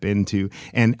step into.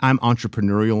 And I'm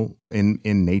entrepreneurial in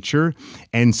nature.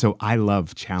 And so I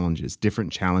love challenges,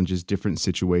 different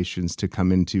situations to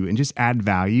come into and just add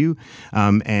value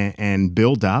and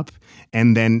build up,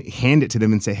 and then hand it to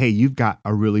them and say, hey, you've got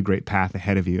a really great path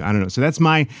ahead of you. I don't know. So that's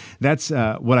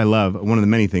what I love. One of the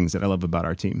many things that I love about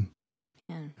our team.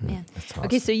 Man. Awesome.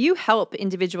 Okay, so you help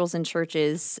individuals and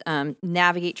churches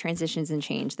navigate transitions and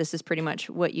change. This is pretty much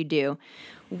what you do.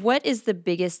 What is the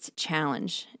biggest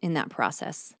challenge in that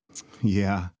process?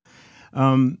 Yeah.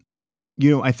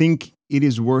 I think it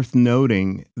is worth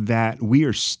noting that we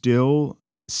are still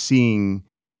seeing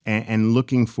and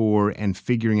looking for and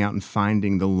figuring out and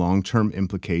finding the long-term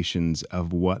implications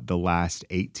of what the last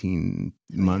 18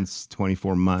 months,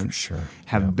 24 months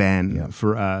have been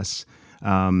for us.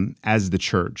 As the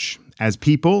church, as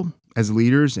people, as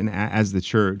leaders, and as the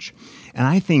church. And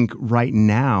I think right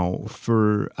now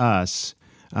for us,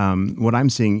 what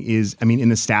I'm seeing is, in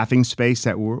the staffing space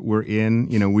that we're in,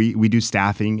 we do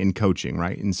staffing and coaching,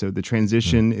 right? And so the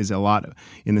transition is a lot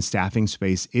in the staffing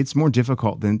space. It's more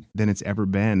difficult than it's ever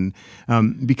been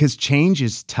because change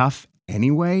is tough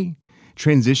anyway.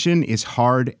 Transition is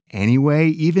hard anyway,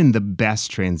 even the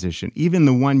best transition, even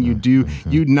the one you do,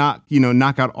 you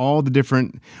knock out all the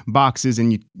different boxes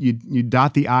and you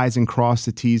dot the I's and cross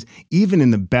the T's. Even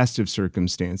in the best of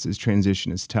circumstances,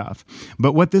 transition is tough.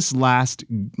 But what this last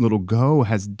little go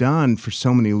has done for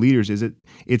so many leaders is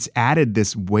it's added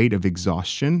this weight of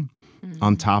exhaustion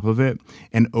on top of it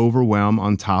and overwhelm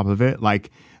on top of it. Like,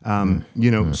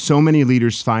 So many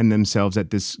leaders find themselves at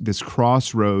this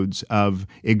crossroads of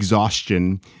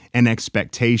exhaustion and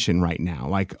expectation right now.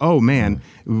 Like, oh man,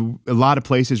 a lot of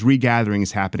places regathering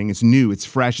is happening. It's new, it's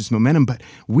fresh, it's momentum, but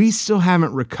we still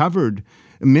haven't recovered.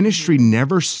 Ministry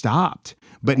never stopped.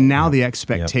 But now the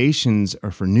expectations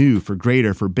are for new, for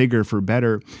greater, for bigger, for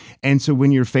better. And so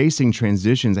when you're facing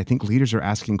transitions, I think leaders are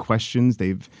asking questions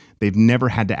they've never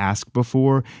had to ask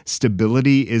before.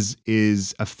 Stability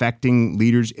is affecting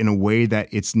leaders in a way that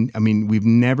we've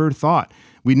never thought.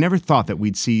 We never thought that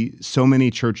we'd see so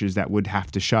many churches that would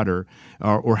have to shutter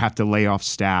or have to lay off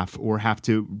staff or have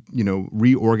to,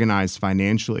 reorganize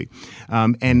financially.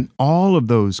 And all of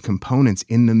those components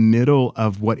in the middle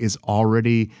of what is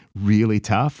already really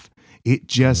tough,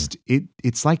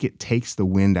 it's like it takes the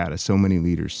wind out of so many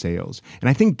leaders' sails.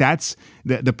 And I think that's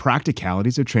the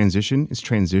practicalities of transition is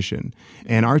transition.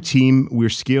 And our team, we're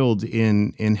skilled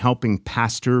in helping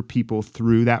pastor people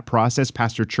through that process,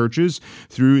 pastor churches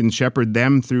through and shepherd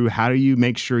them through how do you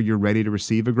make sure you're ready to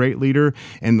receive a great leader,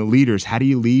 and the leaders, how do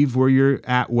you leave where you're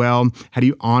at well? How do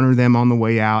you honor them on the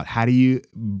way out? How do you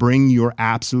bring your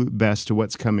absolute best to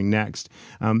what's coming next?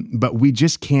 But we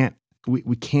just can't,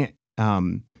 we can't,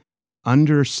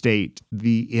 understate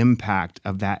the impact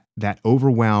of that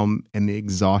overwhelm and the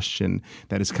exhaustion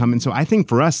that is coming. So I think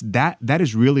for us, that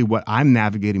is really what I'm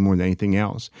navigating more than anything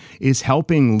else, is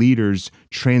helping leaders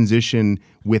transition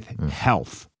with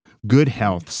health, good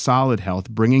health, solid health,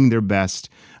 bringing their best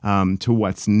to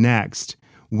what's next,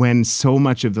 when so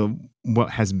much of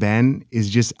what has been is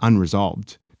just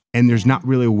unresolved. And there's not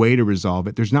really a way to resolve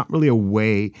it. There's not really a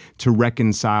way to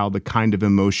reconcile the kind of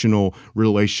emotional,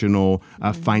 relational,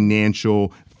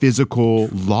 financial, physical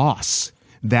loss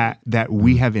that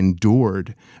we have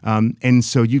endured. And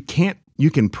so you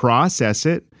can process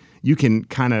it. You can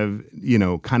kind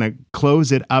of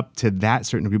close it up to that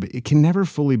certain degree, but it can never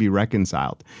fully be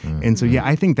reconciled. And so,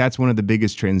 I think that's one of the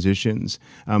biggest transitions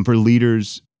for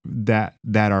leaders that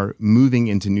are moving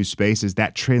into new spaces,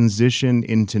 that transition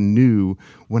into new,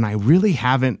 when I really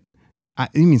haven't.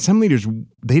 Some leaders,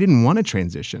 they didn't want to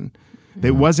transition.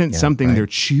 It wasn't something they're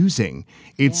choosing.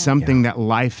 It's something that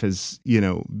life has,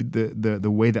 the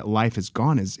way that life has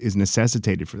gone is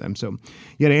necessitated for them. So,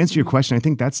 to answer your question, I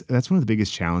think that's one of the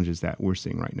biggest challenges that we're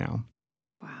seeing right now.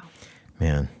 Wow,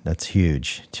 man, that's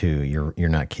huge too. You're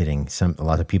not kidding. A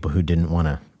lot of people who didn't want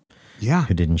to. Yeah.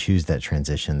 Who didn't choose that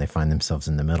transition, they find themselves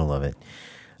in the middle of it.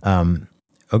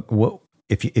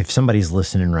 If somebody's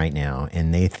listening right now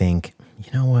and they think,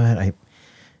 you know what, I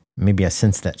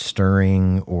sense that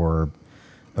stirring or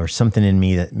something in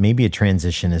me that maybe a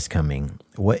transition is coming.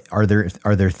 What are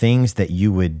there things that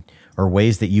you would, or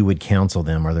ways that you would counsel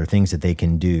them? Are there things that they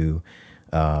can do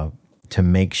to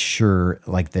make sure,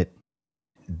 like, that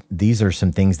these are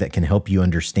some things that can help you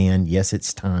understand, yes,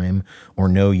 it's time, or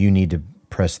no, you need to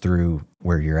press through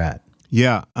where you're at?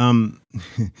 Yeah,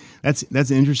 that's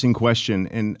an interesting question,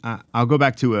 and I'll go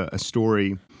back to a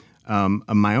story of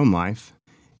my own life.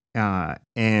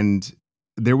 And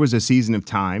there was a season of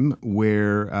time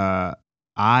where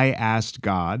I asked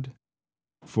God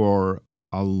for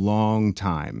a long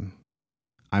time,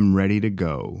 I'm ready to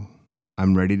go.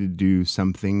 I'm ready to do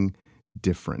something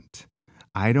different.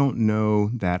 I don't know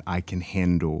that I can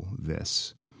handle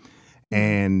this.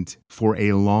 And for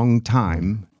a long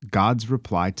time, God's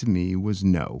reply to me was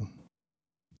no,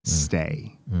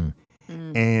 stay.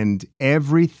 And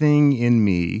everything in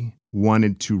me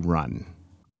wanted to run.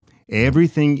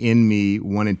 Everything in me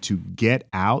wanted to get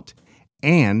out.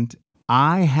 And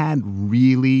I had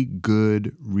really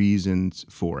good reasons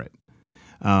for it.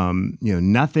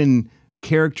 Nothing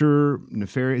character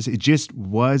nefarious. It just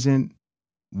wasn't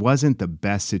the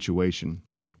best situation.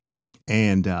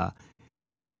 And,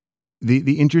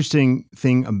 The interesting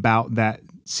thing about that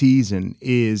season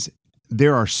is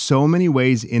there are so many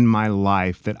ways in my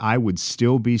life that I would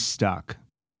still be stuck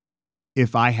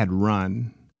if I had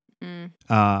run,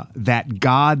 that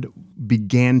God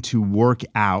began to work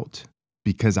out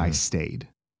because I stayed.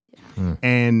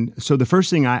 And so the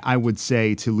first thing I would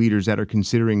say to leaders that are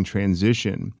considering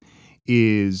transition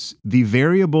is the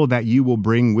variable that you will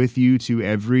bring with you to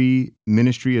every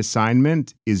ministry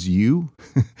assignment is you.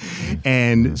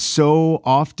 And so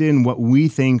often what we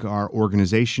think are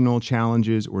organizational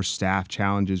challenges or staff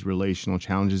challenges, relational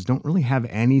challenges, don't really have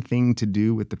anything to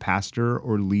do with the pastor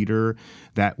or leader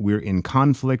that we're in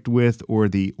conflict with or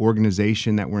the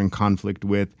organization that we're in conflict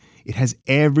with. It has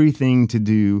everything to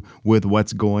do with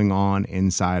what's going on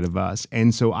inside of us.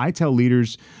 And so I tell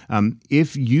leaders,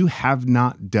 if you have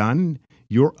not done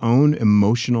your own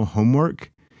emotional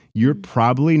homework, you're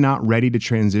probably not ready to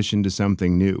transition to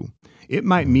something new. It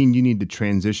might mean you need to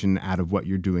transition out of what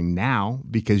you're doing now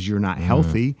because you're not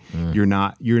healthy. You're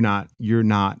not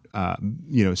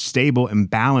stable and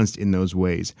balanced in those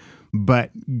ways.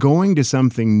 But going to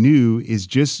something new is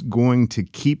just going to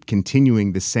keep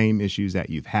continuing the same issues that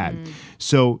you've had.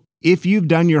 So if you've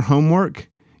done your homework,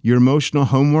 your emotional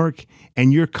homework,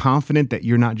 and you're confident that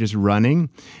you're not just running,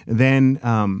 then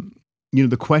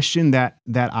the question that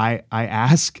I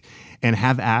ask and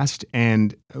have asked,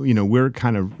 and we're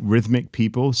kind of rhythmic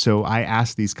people, so I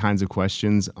ask these kinds of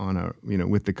questions on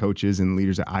with the coaches and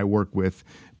leaders that I work with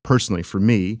personally for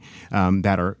me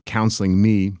that are counseling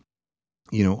me.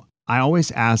 I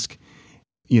always ask,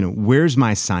 where's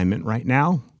my assignment right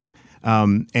now?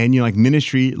 And like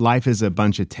ministry, life is a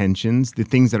bunch of tensions, the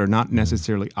things that are not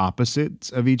necessarily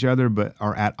opposites of each other, but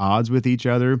are at odds with each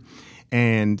other.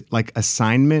 And like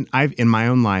assignment, in my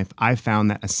own life, I've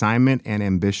found that assignment and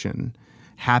ambition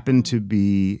happen to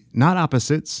be not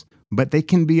opposites, but they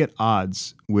can be at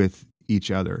odds with each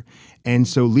other. And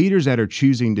so leaders that are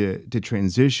choosing to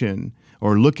transition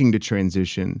or looking to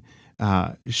transition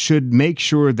should make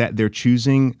sure that they're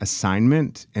choosing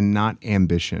assignment and not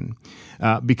ambition.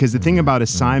 Because the thing about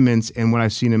assignments and what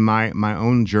I've seen in my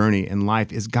own journey in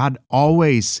life is God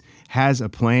always has a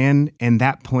plan, and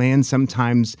that plan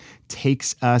sometimes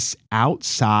takes us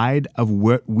outside of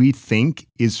what we think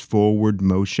is forward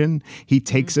motion. He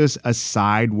takes us a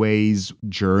sideways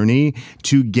journey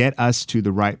to get us to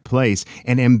the right place.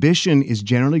 And ambition is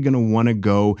generally going to want to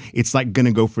go, it's like going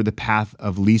to go for the path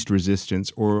of least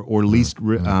resistance or least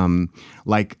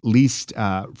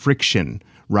friction.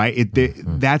 Right?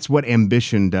 That's what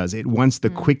ambition does. It wants the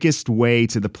quickest way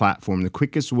to the platform, the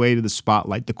quickest way to the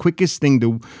spotlight, the quickest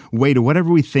way to whatever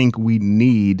we think we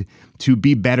need to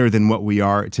be better than what we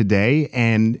are today.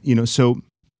 And, so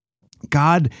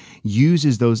God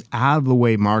uses those out of the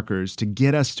way markers to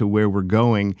get us to where we're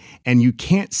going. And you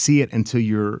can't see it until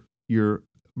you're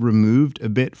removed a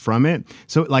bit from it.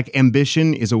 So like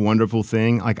ambition is a wonderful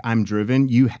thing. Like I'm driven.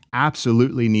 You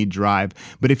absolutely need drive.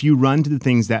 But if you run to the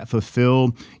things that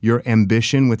fulfill your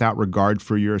ambition without regard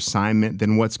for your assignment,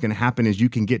 then what's going to happen is you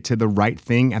can get to the right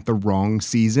thing at the wrong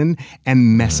season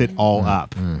and mess it all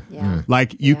up.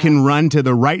 Like you can run to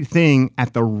the right thing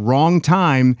at the wrong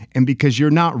time, and because you're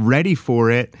not ready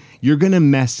for it, you're going to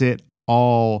mess it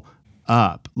all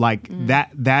up. Like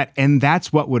that, and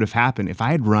that's what would have happened if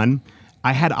I had run.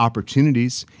 I had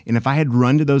opportunities, and if I had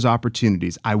run to those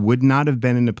opportunities, I would not have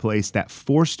been in a place that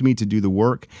forced me to do the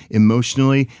work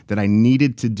emotionally that I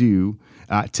needed to do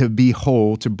to be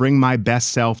whole, to bring my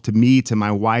best self to me, to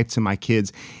my wife, to my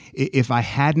kids. If I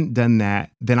hadn't done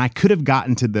that, then I could have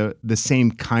gotten to the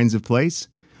same kinds of place,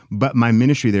 but my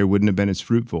ministry there wouldn't have been as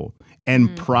fruitful.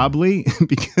 And probably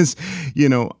because,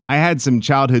 I had some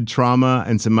childhood trauma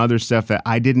and some other stuff that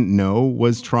I didn't know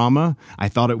was trauma. I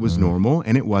thought it was normal,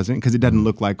 and it wasn't, because it doesn't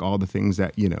look like all the things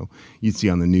that, you'd see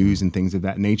on the news and things of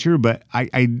that nature. But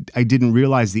I didn't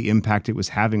realize the impact it was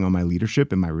having on my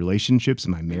leadership and my relationships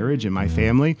and my marriage and my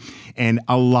family. And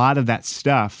a lot of that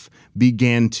stuff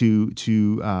began to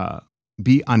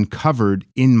be uncovered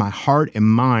in my heart and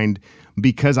mind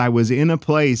because I was in a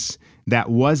place that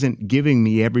wasn't giving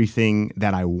me everything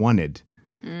that I wanted.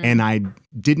 And I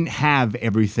didn't have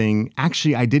everything.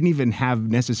 Actually, I didn't even have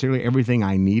necessarily everything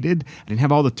I needed. I didn't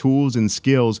have all the tools and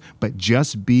skills, but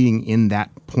just being in that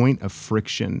point of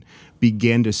friction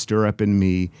began to stir up in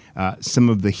me some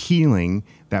of the healing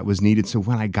that was needed. So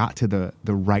when I got to the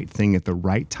right thing at the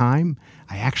right time,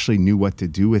 I actually knew what to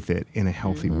do with it in a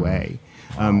healthy way.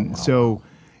 So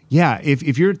yeah,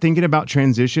 if you're thinking about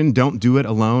transition, don't do it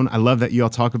alone. I love that you all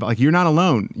talk about, like, you're not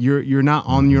alone. You're not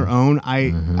on your own.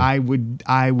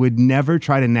 I would never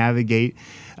try to navigate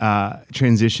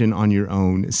transition on your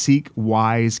own. Seek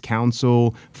wise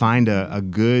counsel. Find a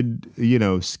good,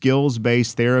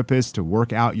 skills-based therapist to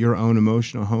work out your own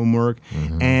emotional homework.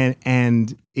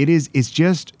 And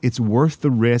it's worth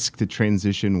the risk to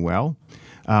transition well.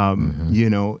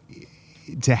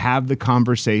 To have the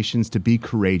conversations, to be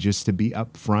courageous, to be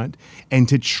upfront, and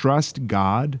to trust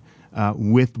God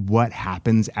with what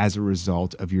happens as a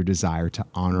result of your desire to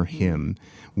honor Him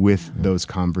with those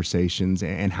conversations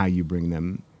and how you bring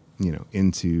them,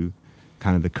 into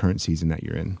kind of the current season that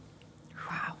you're in.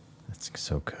 Wow. That's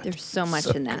so good. There's so much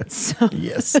in that.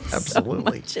 Yes,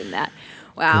 absolutely. So much in that.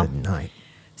 Wow. Good night.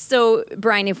 So,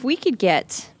 Brian, if we could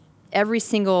get every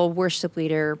single worship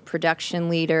leader, production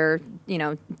leader,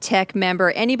 tech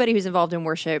member, anybody who's involved in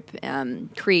worship,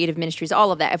 creative ministries,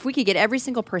 all of that, if we could get every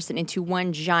single person into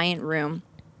one giant room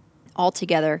all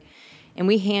together and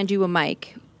we hand you a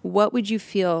mic, what would you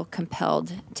feel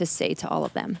compelled to say to all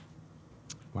of them?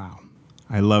 Wow.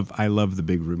 I love the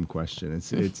big room question.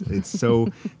 It's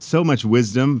so much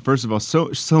wisdom. First of all,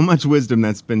 so much wisdom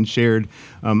that's been shared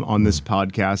on this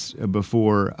podcast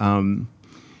before.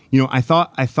 I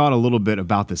thought a little bit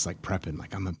about this, like prepping,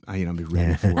 like I'll be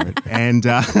ready for it. And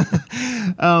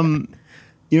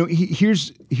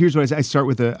here's what I start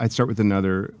with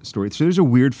another story. So there's a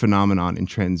weird phenomenon in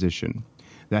transition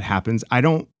that happens. I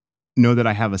don't know that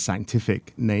I have a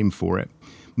scientific name for it,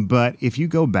 but if you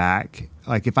go back,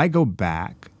 like if I go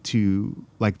back to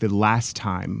like the last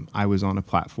time I was on a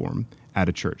platform at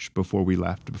a church before we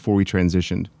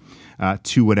transitioned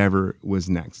to whatever was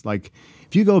next, like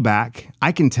if you go back,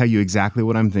 I can tell you exactly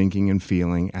what I'm thinking and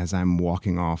feeling as I'm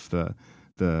walking off the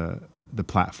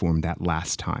platform that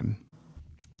last time.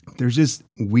 There's this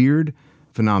weird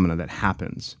phenomena that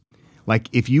happens. Like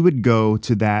if you would go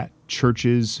to that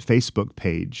church's Facebook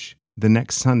page the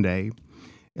next Sunday,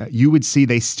 you would see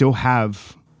they still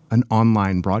have an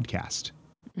online broadcast.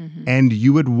 Mm-hmm. And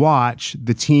you would watch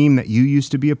the team that you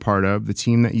used to be a part of, the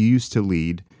team that you used to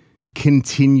lead,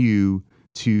 continue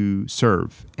to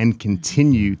serve and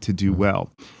continue to do well.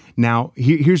 Now,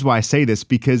 here's why I say this,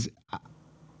 because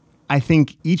I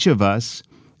think each of us,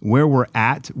 where we're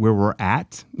at,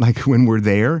 like when we're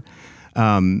there,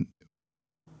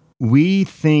 we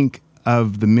think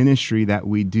of the ministry that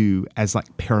we do as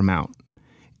like paramount.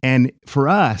 And for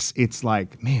us, it's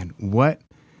like, man, what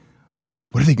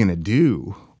are they going to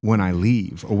do when I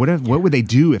leave? Or what would they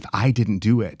do if I didn't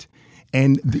do it?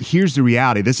 And here's the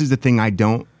reality. This is the thing I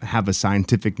don't have a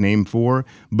scientific name for,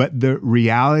 but the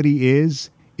reality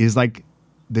is like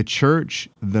the church,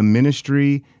 the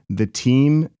ministry, the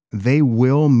team, they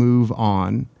will move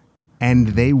on and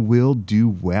they will do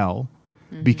well.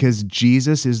 Mm-hmm. Because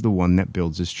Jesus is the one that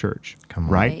builds his church,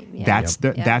 right? Yeah.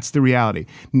 That's the reality.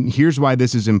 Here's why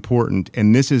this is important,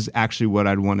 and this is actually what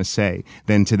I'd want to say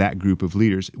then to that group of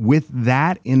leaders. With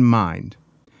that in mind,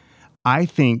 I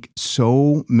think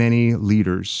so many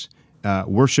leaders,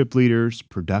 worship leaders,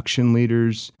 production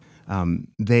leaders,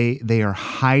 they are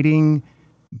hiding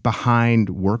behind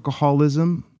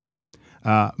workaholism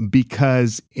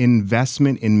because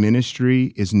investment in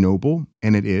ministry is noble,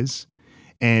 and it is.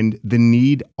 And the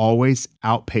need always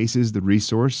outpaces the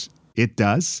resource. It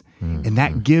does. Mm-hmm. And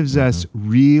that gives us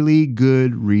really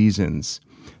good reasons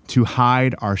to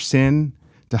hide our sin,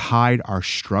 to hide our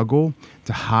struggle,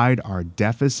 to hide our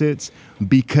deficits,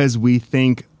 because we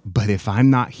think, but if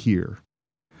I'm not here,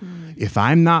 if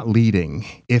I'm not leading,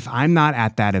 if I'm not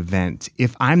at that event,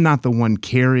 if I'm not the one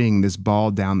carrying this ball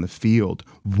down the field,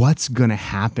 what's going to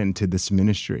happen to this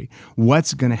ministry?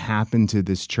 What's going to happen to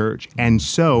this church? And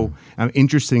so,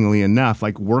 interestingly enough,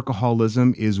 like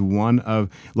workaholism is one of,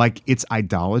 like it's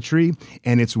idolatry,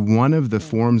 and it's one of the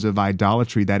forms of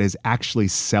idolatry that is actually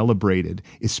celebrated,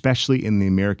 especially in the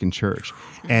American church.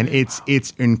 And it's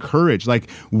encouraged. Like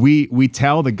we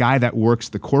tell the guy that works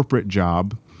the corporate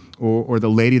job, or the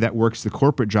lady that works the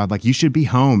corporate job, like you should be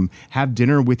home, have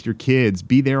dinner with your kids,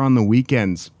 be there on the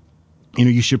weekends.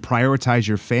 You should prioritize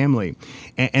your family.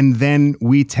 And then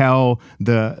we tell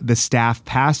the staff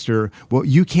pastor, well,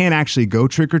 you can't actually go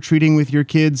trick-or-treating with your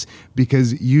kids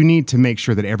because you need to make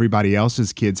sure that everybody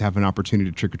else's kids have an opportunity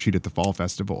to trick-or-treat at the fall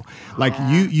festival. Like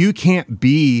you can't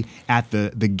be at the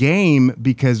game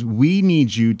because we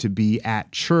need you to be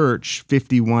at church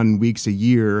 51 weeks a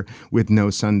year with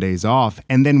no Sundays off.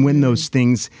 And then when those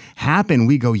things happen,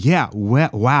 we go, yeah,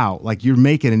 wow, like you're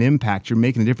making an impact, you're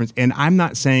making a difference. And I'm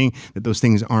not saying that those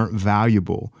things aren't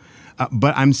valuable.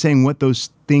 But I'm saying what those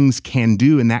things can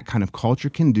do and that kind of culture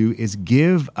can do is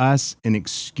give us an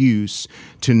excuse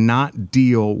to not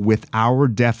deal with our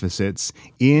deficits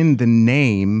in the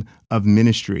name of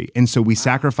ministry. And so we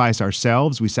sacrifice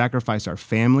ourselves, we sacrifice our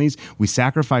families, we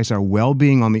sacrifice our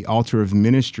well-being on the altar of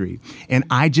ministry. And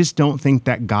I just don't think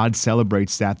that God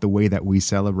celebrates that the way that we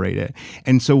celebrate it.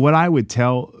 And so what I would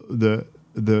tell the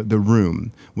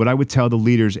room, what I would tell the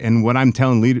leaders, and what I'm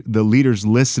telling the leaders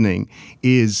listening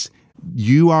is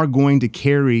you are going to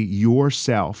carry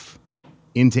yourself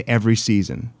into every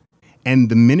season. And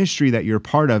the ministry that you're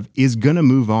part of is going to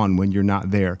move on when you're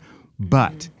not there.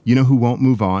 But you know who won't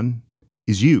move on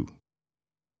is you.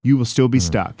 You will still be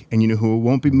stuck. And you know who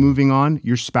won't be moving on?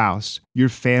 Your spouse, your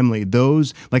family,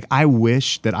 those, like I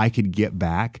wish that I could get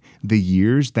back the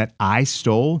years that I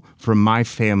stole from my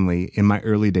family in my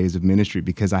early days of ministry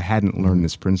because I hadn't learned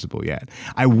this principle yet.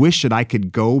 I wish that I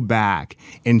could go back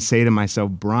and say to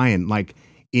myself, Brian, like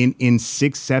in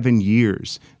 6-7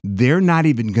 years, they're not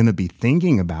even going to be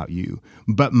thinking about you.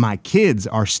 But my kids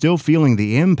are still feeling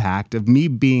the impact of me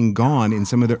being gone in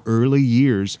some of the early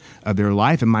years of their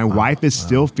life. And my wife is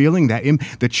still feeling that.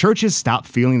 The church has stopped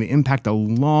feeling the impact a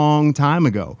long time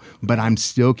ago, but I'm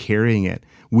still carrying it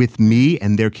with me,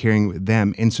 and they're carrying it with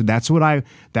them. And so that's what I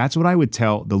would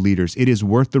tell the leaders. It is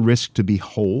worth the risk to be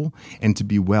whole and to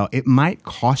be well. It might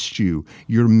cost you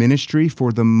your ministry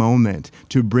for the moment,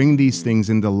 to bring these things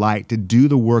into light, to do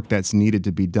the work that's needed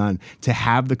to be done, to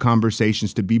have the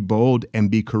conversations, to be bold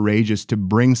and be courageous, to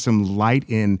bring some light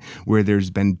in where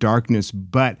there's been darkness.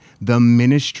 But the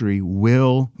ministry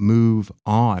will move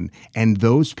on, and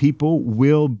those people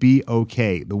will be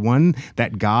okay. The one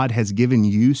that God has given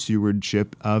you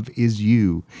stewardship of is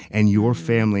you and your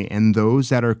family and those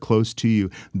that are close to you.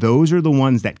 Those are the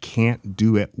ones that can't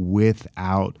do it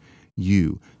without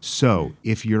you. So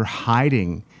if you're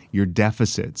hiding your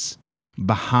deficits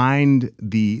behind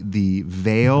the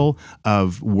veil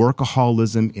of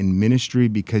workaholism in ministry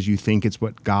because you think it's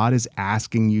what God is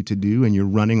asking you to do and you're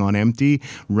running on empty,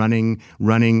 running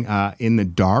in the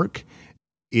dark,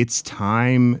 it's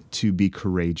time to be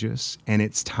courageous, and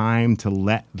it's time to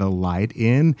let the light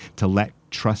in, to let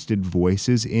trusted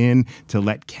voices in, to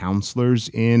let counselors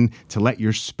in, to let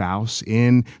your spouse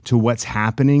in to what's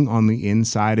happening on the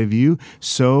inside of you,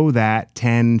 so that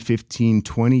 10, 15,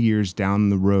 20 years down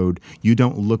the road, you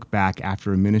don't look back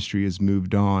after a ministry has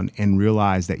moved on and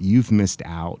realize that you've missed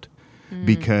out.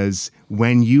 Because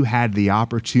when you had the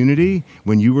opportunity,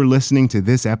 when you were listening to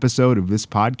this episode of this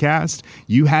podcast,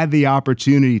 you had the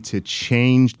opportunity to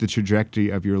change the trajectory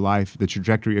of your life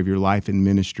in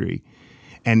ministry.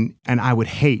 And I would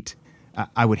hate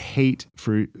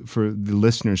for the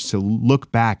listeners to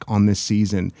look back on this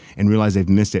season and realize they've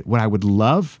missed it. What I would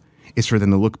love is for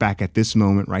them to look back at this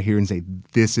moment right here and say,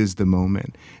 this is the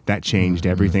moment that changed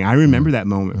everything. I remember that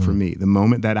moment for me, the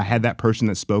moment that I had that person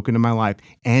that spoke into my life,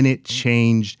 and it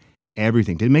changed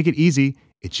everything. Didn't make it easy.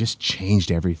 It just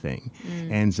changed everything.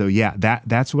 And so, yeah,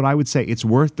 that's what I would say. It's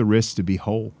worth the risk to be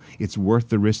whole. It's worth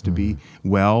the risk to be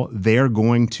well. They're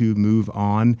going to move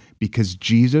on because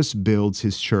Jesus builds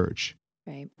his church.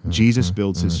 Right. Jesus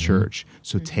builds his church.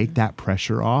 So take that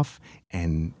pressure off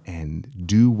and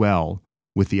do well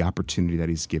with the opportunity that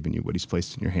he's given you, what he's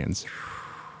placed in your hands.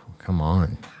 Come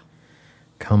on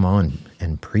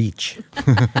and preach.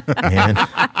 Man.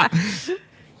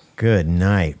 Good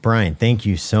night. Brian, thank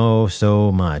you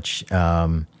so much.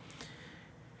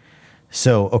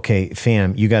 Okay,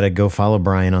 fam, you got to go follow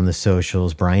Brian on the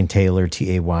socials, Brian Taylor,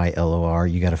 Taylor.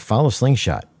 You got to follow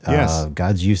Slingshot. Yes.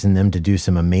 God's using them to do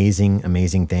some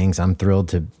amazing things. I'm thrilled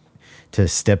to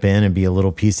step in and be a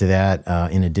little piece of that,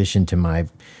 in addition to my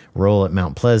role at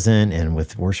Mount Pleasant and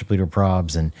with Worship Leader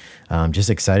Probs, and just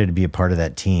excited to be a part of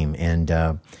that team.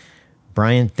 And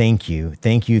Brian, thank you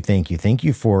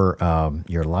for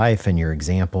your life and your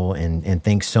example, and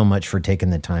thanks so much for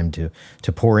taking the time to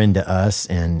pour into us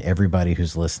and everybody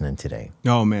who's listening today.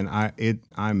 Oh man,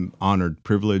 I'm honored,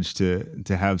 privileged to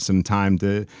have some time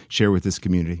to share with this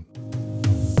community.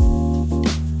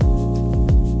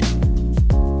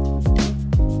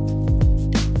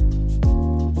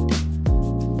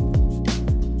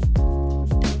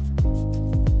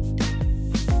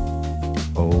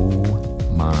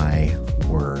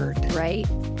 Right?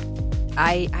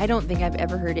 I don't think I've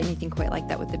ever heard anything quite like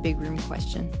that with the big room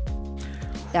question.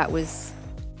 That was...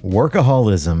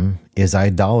 Workaholism is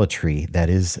idolatry that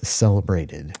is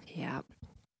celebrated. Yeah.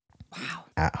 Wow.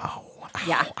 Ow.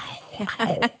 Yeah.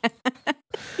 Ow.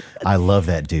 I love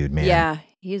that dude, man. Yeah,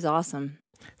 he's awesome.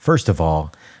 First of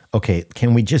all, okay,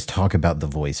 can we just talk about The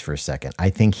Voice for a second? I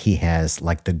think he has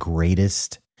like the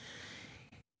greatest...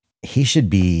 He should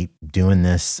be doing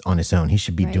this on his own. He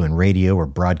should be doing radio or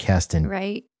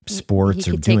broadcasting sports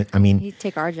or doing... He'd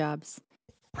take our jobs.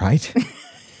 Right?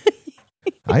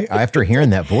 After hearing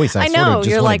that voice, I know, sort of just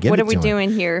you're like, give what it are we to him.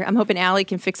 doing here? I'm hoping Allie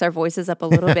can fix our voices up a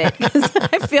little bit, because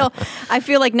I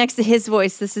feel like next to his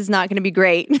voice, this is not going to be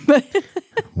great.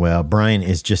 Well, Brian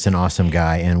is just an awesome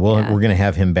guy, and we're going to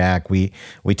have him back. We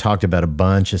talked about a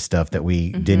bunch of stuff that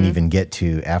we didn't even get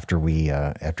to after we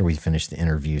finished the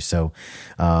interview. So,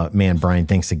 man, Brian,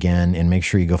 thanks again, and make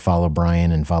sure you go follow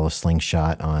Brian and follow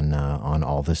Slingshot on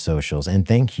all the socials. And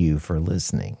thank you for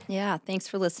listening. Yeah, thanks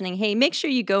for listening. Hey, make sure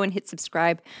you go and hit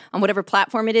subscribe on whatever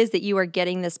platform it is that you are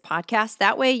getting this podcast.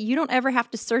 That way, you don't ever have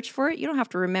to search for it. You don't have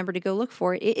to remember to go look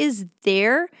for it. It is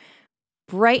there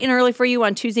bright and early for you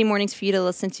on Tuesday mornings for you to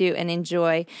listen to and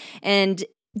enjoy. And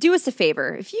do us a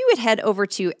favor. If you would head over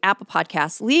to Apple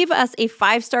Podcasts, leave us a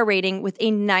 5-star rating with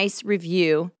a nice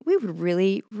review. We would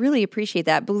really, really appreciate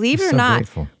that. Believe it or so not,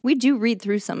 grateful. we do read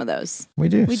through some of those. We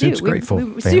do. Soup's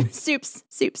grateful. fam. Soups,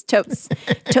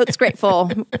 totes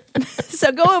grateful.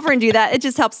 So go over and do that. It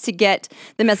just helps to get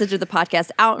the message of the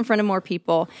podcast out in front of more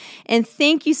people. And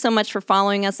thank you so much for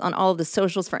following us on all of the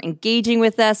socials, for engaging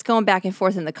with us, going back and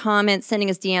forth in the comments, sending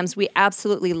us DMs. We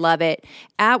absolutely love it.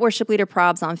 At Worship Leader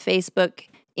Probs on Facebook,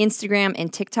 Instagram,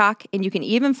 and TikTok. And you can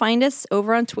even find us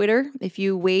over on Twitter if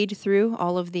you wade through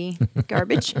all of the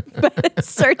garbage. But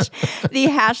search the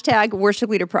hashtag Worship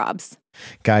Leader Probs.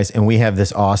 Guys, and we have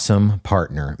this awesome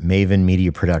partner, Maven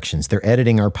Media Productions. They're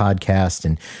editing our podcast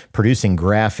and producing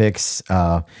graphics,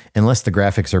 unless the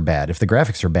graphics are bad. If the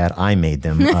graphics are bad, I made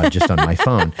them just on my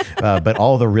phone. But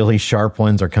all the really sharp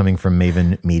ones are coming from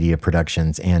Maven Media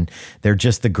Productions, and they're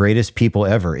just the greatest people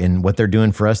ever. And what they're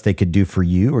doing for us, they could do for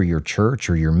you or your church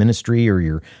or your ministry or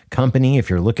your company. If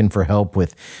you're looking for help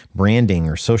with branding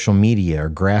or social media or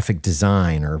graphic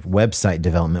design or website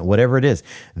development, whatever it is,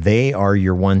 they are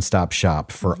your one-stop shop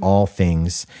for all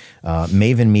things.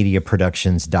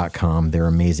 MavenMediaProductions.com. They're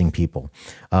amazing people.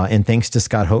 And thanks to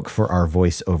Scott Hoke for our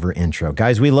voiceover intro.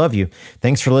 Guys, we love you.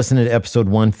 Thanks for listening to episode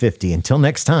 150. Until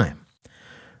next time,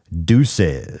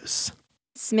 deuces.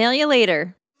 Smell you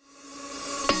later.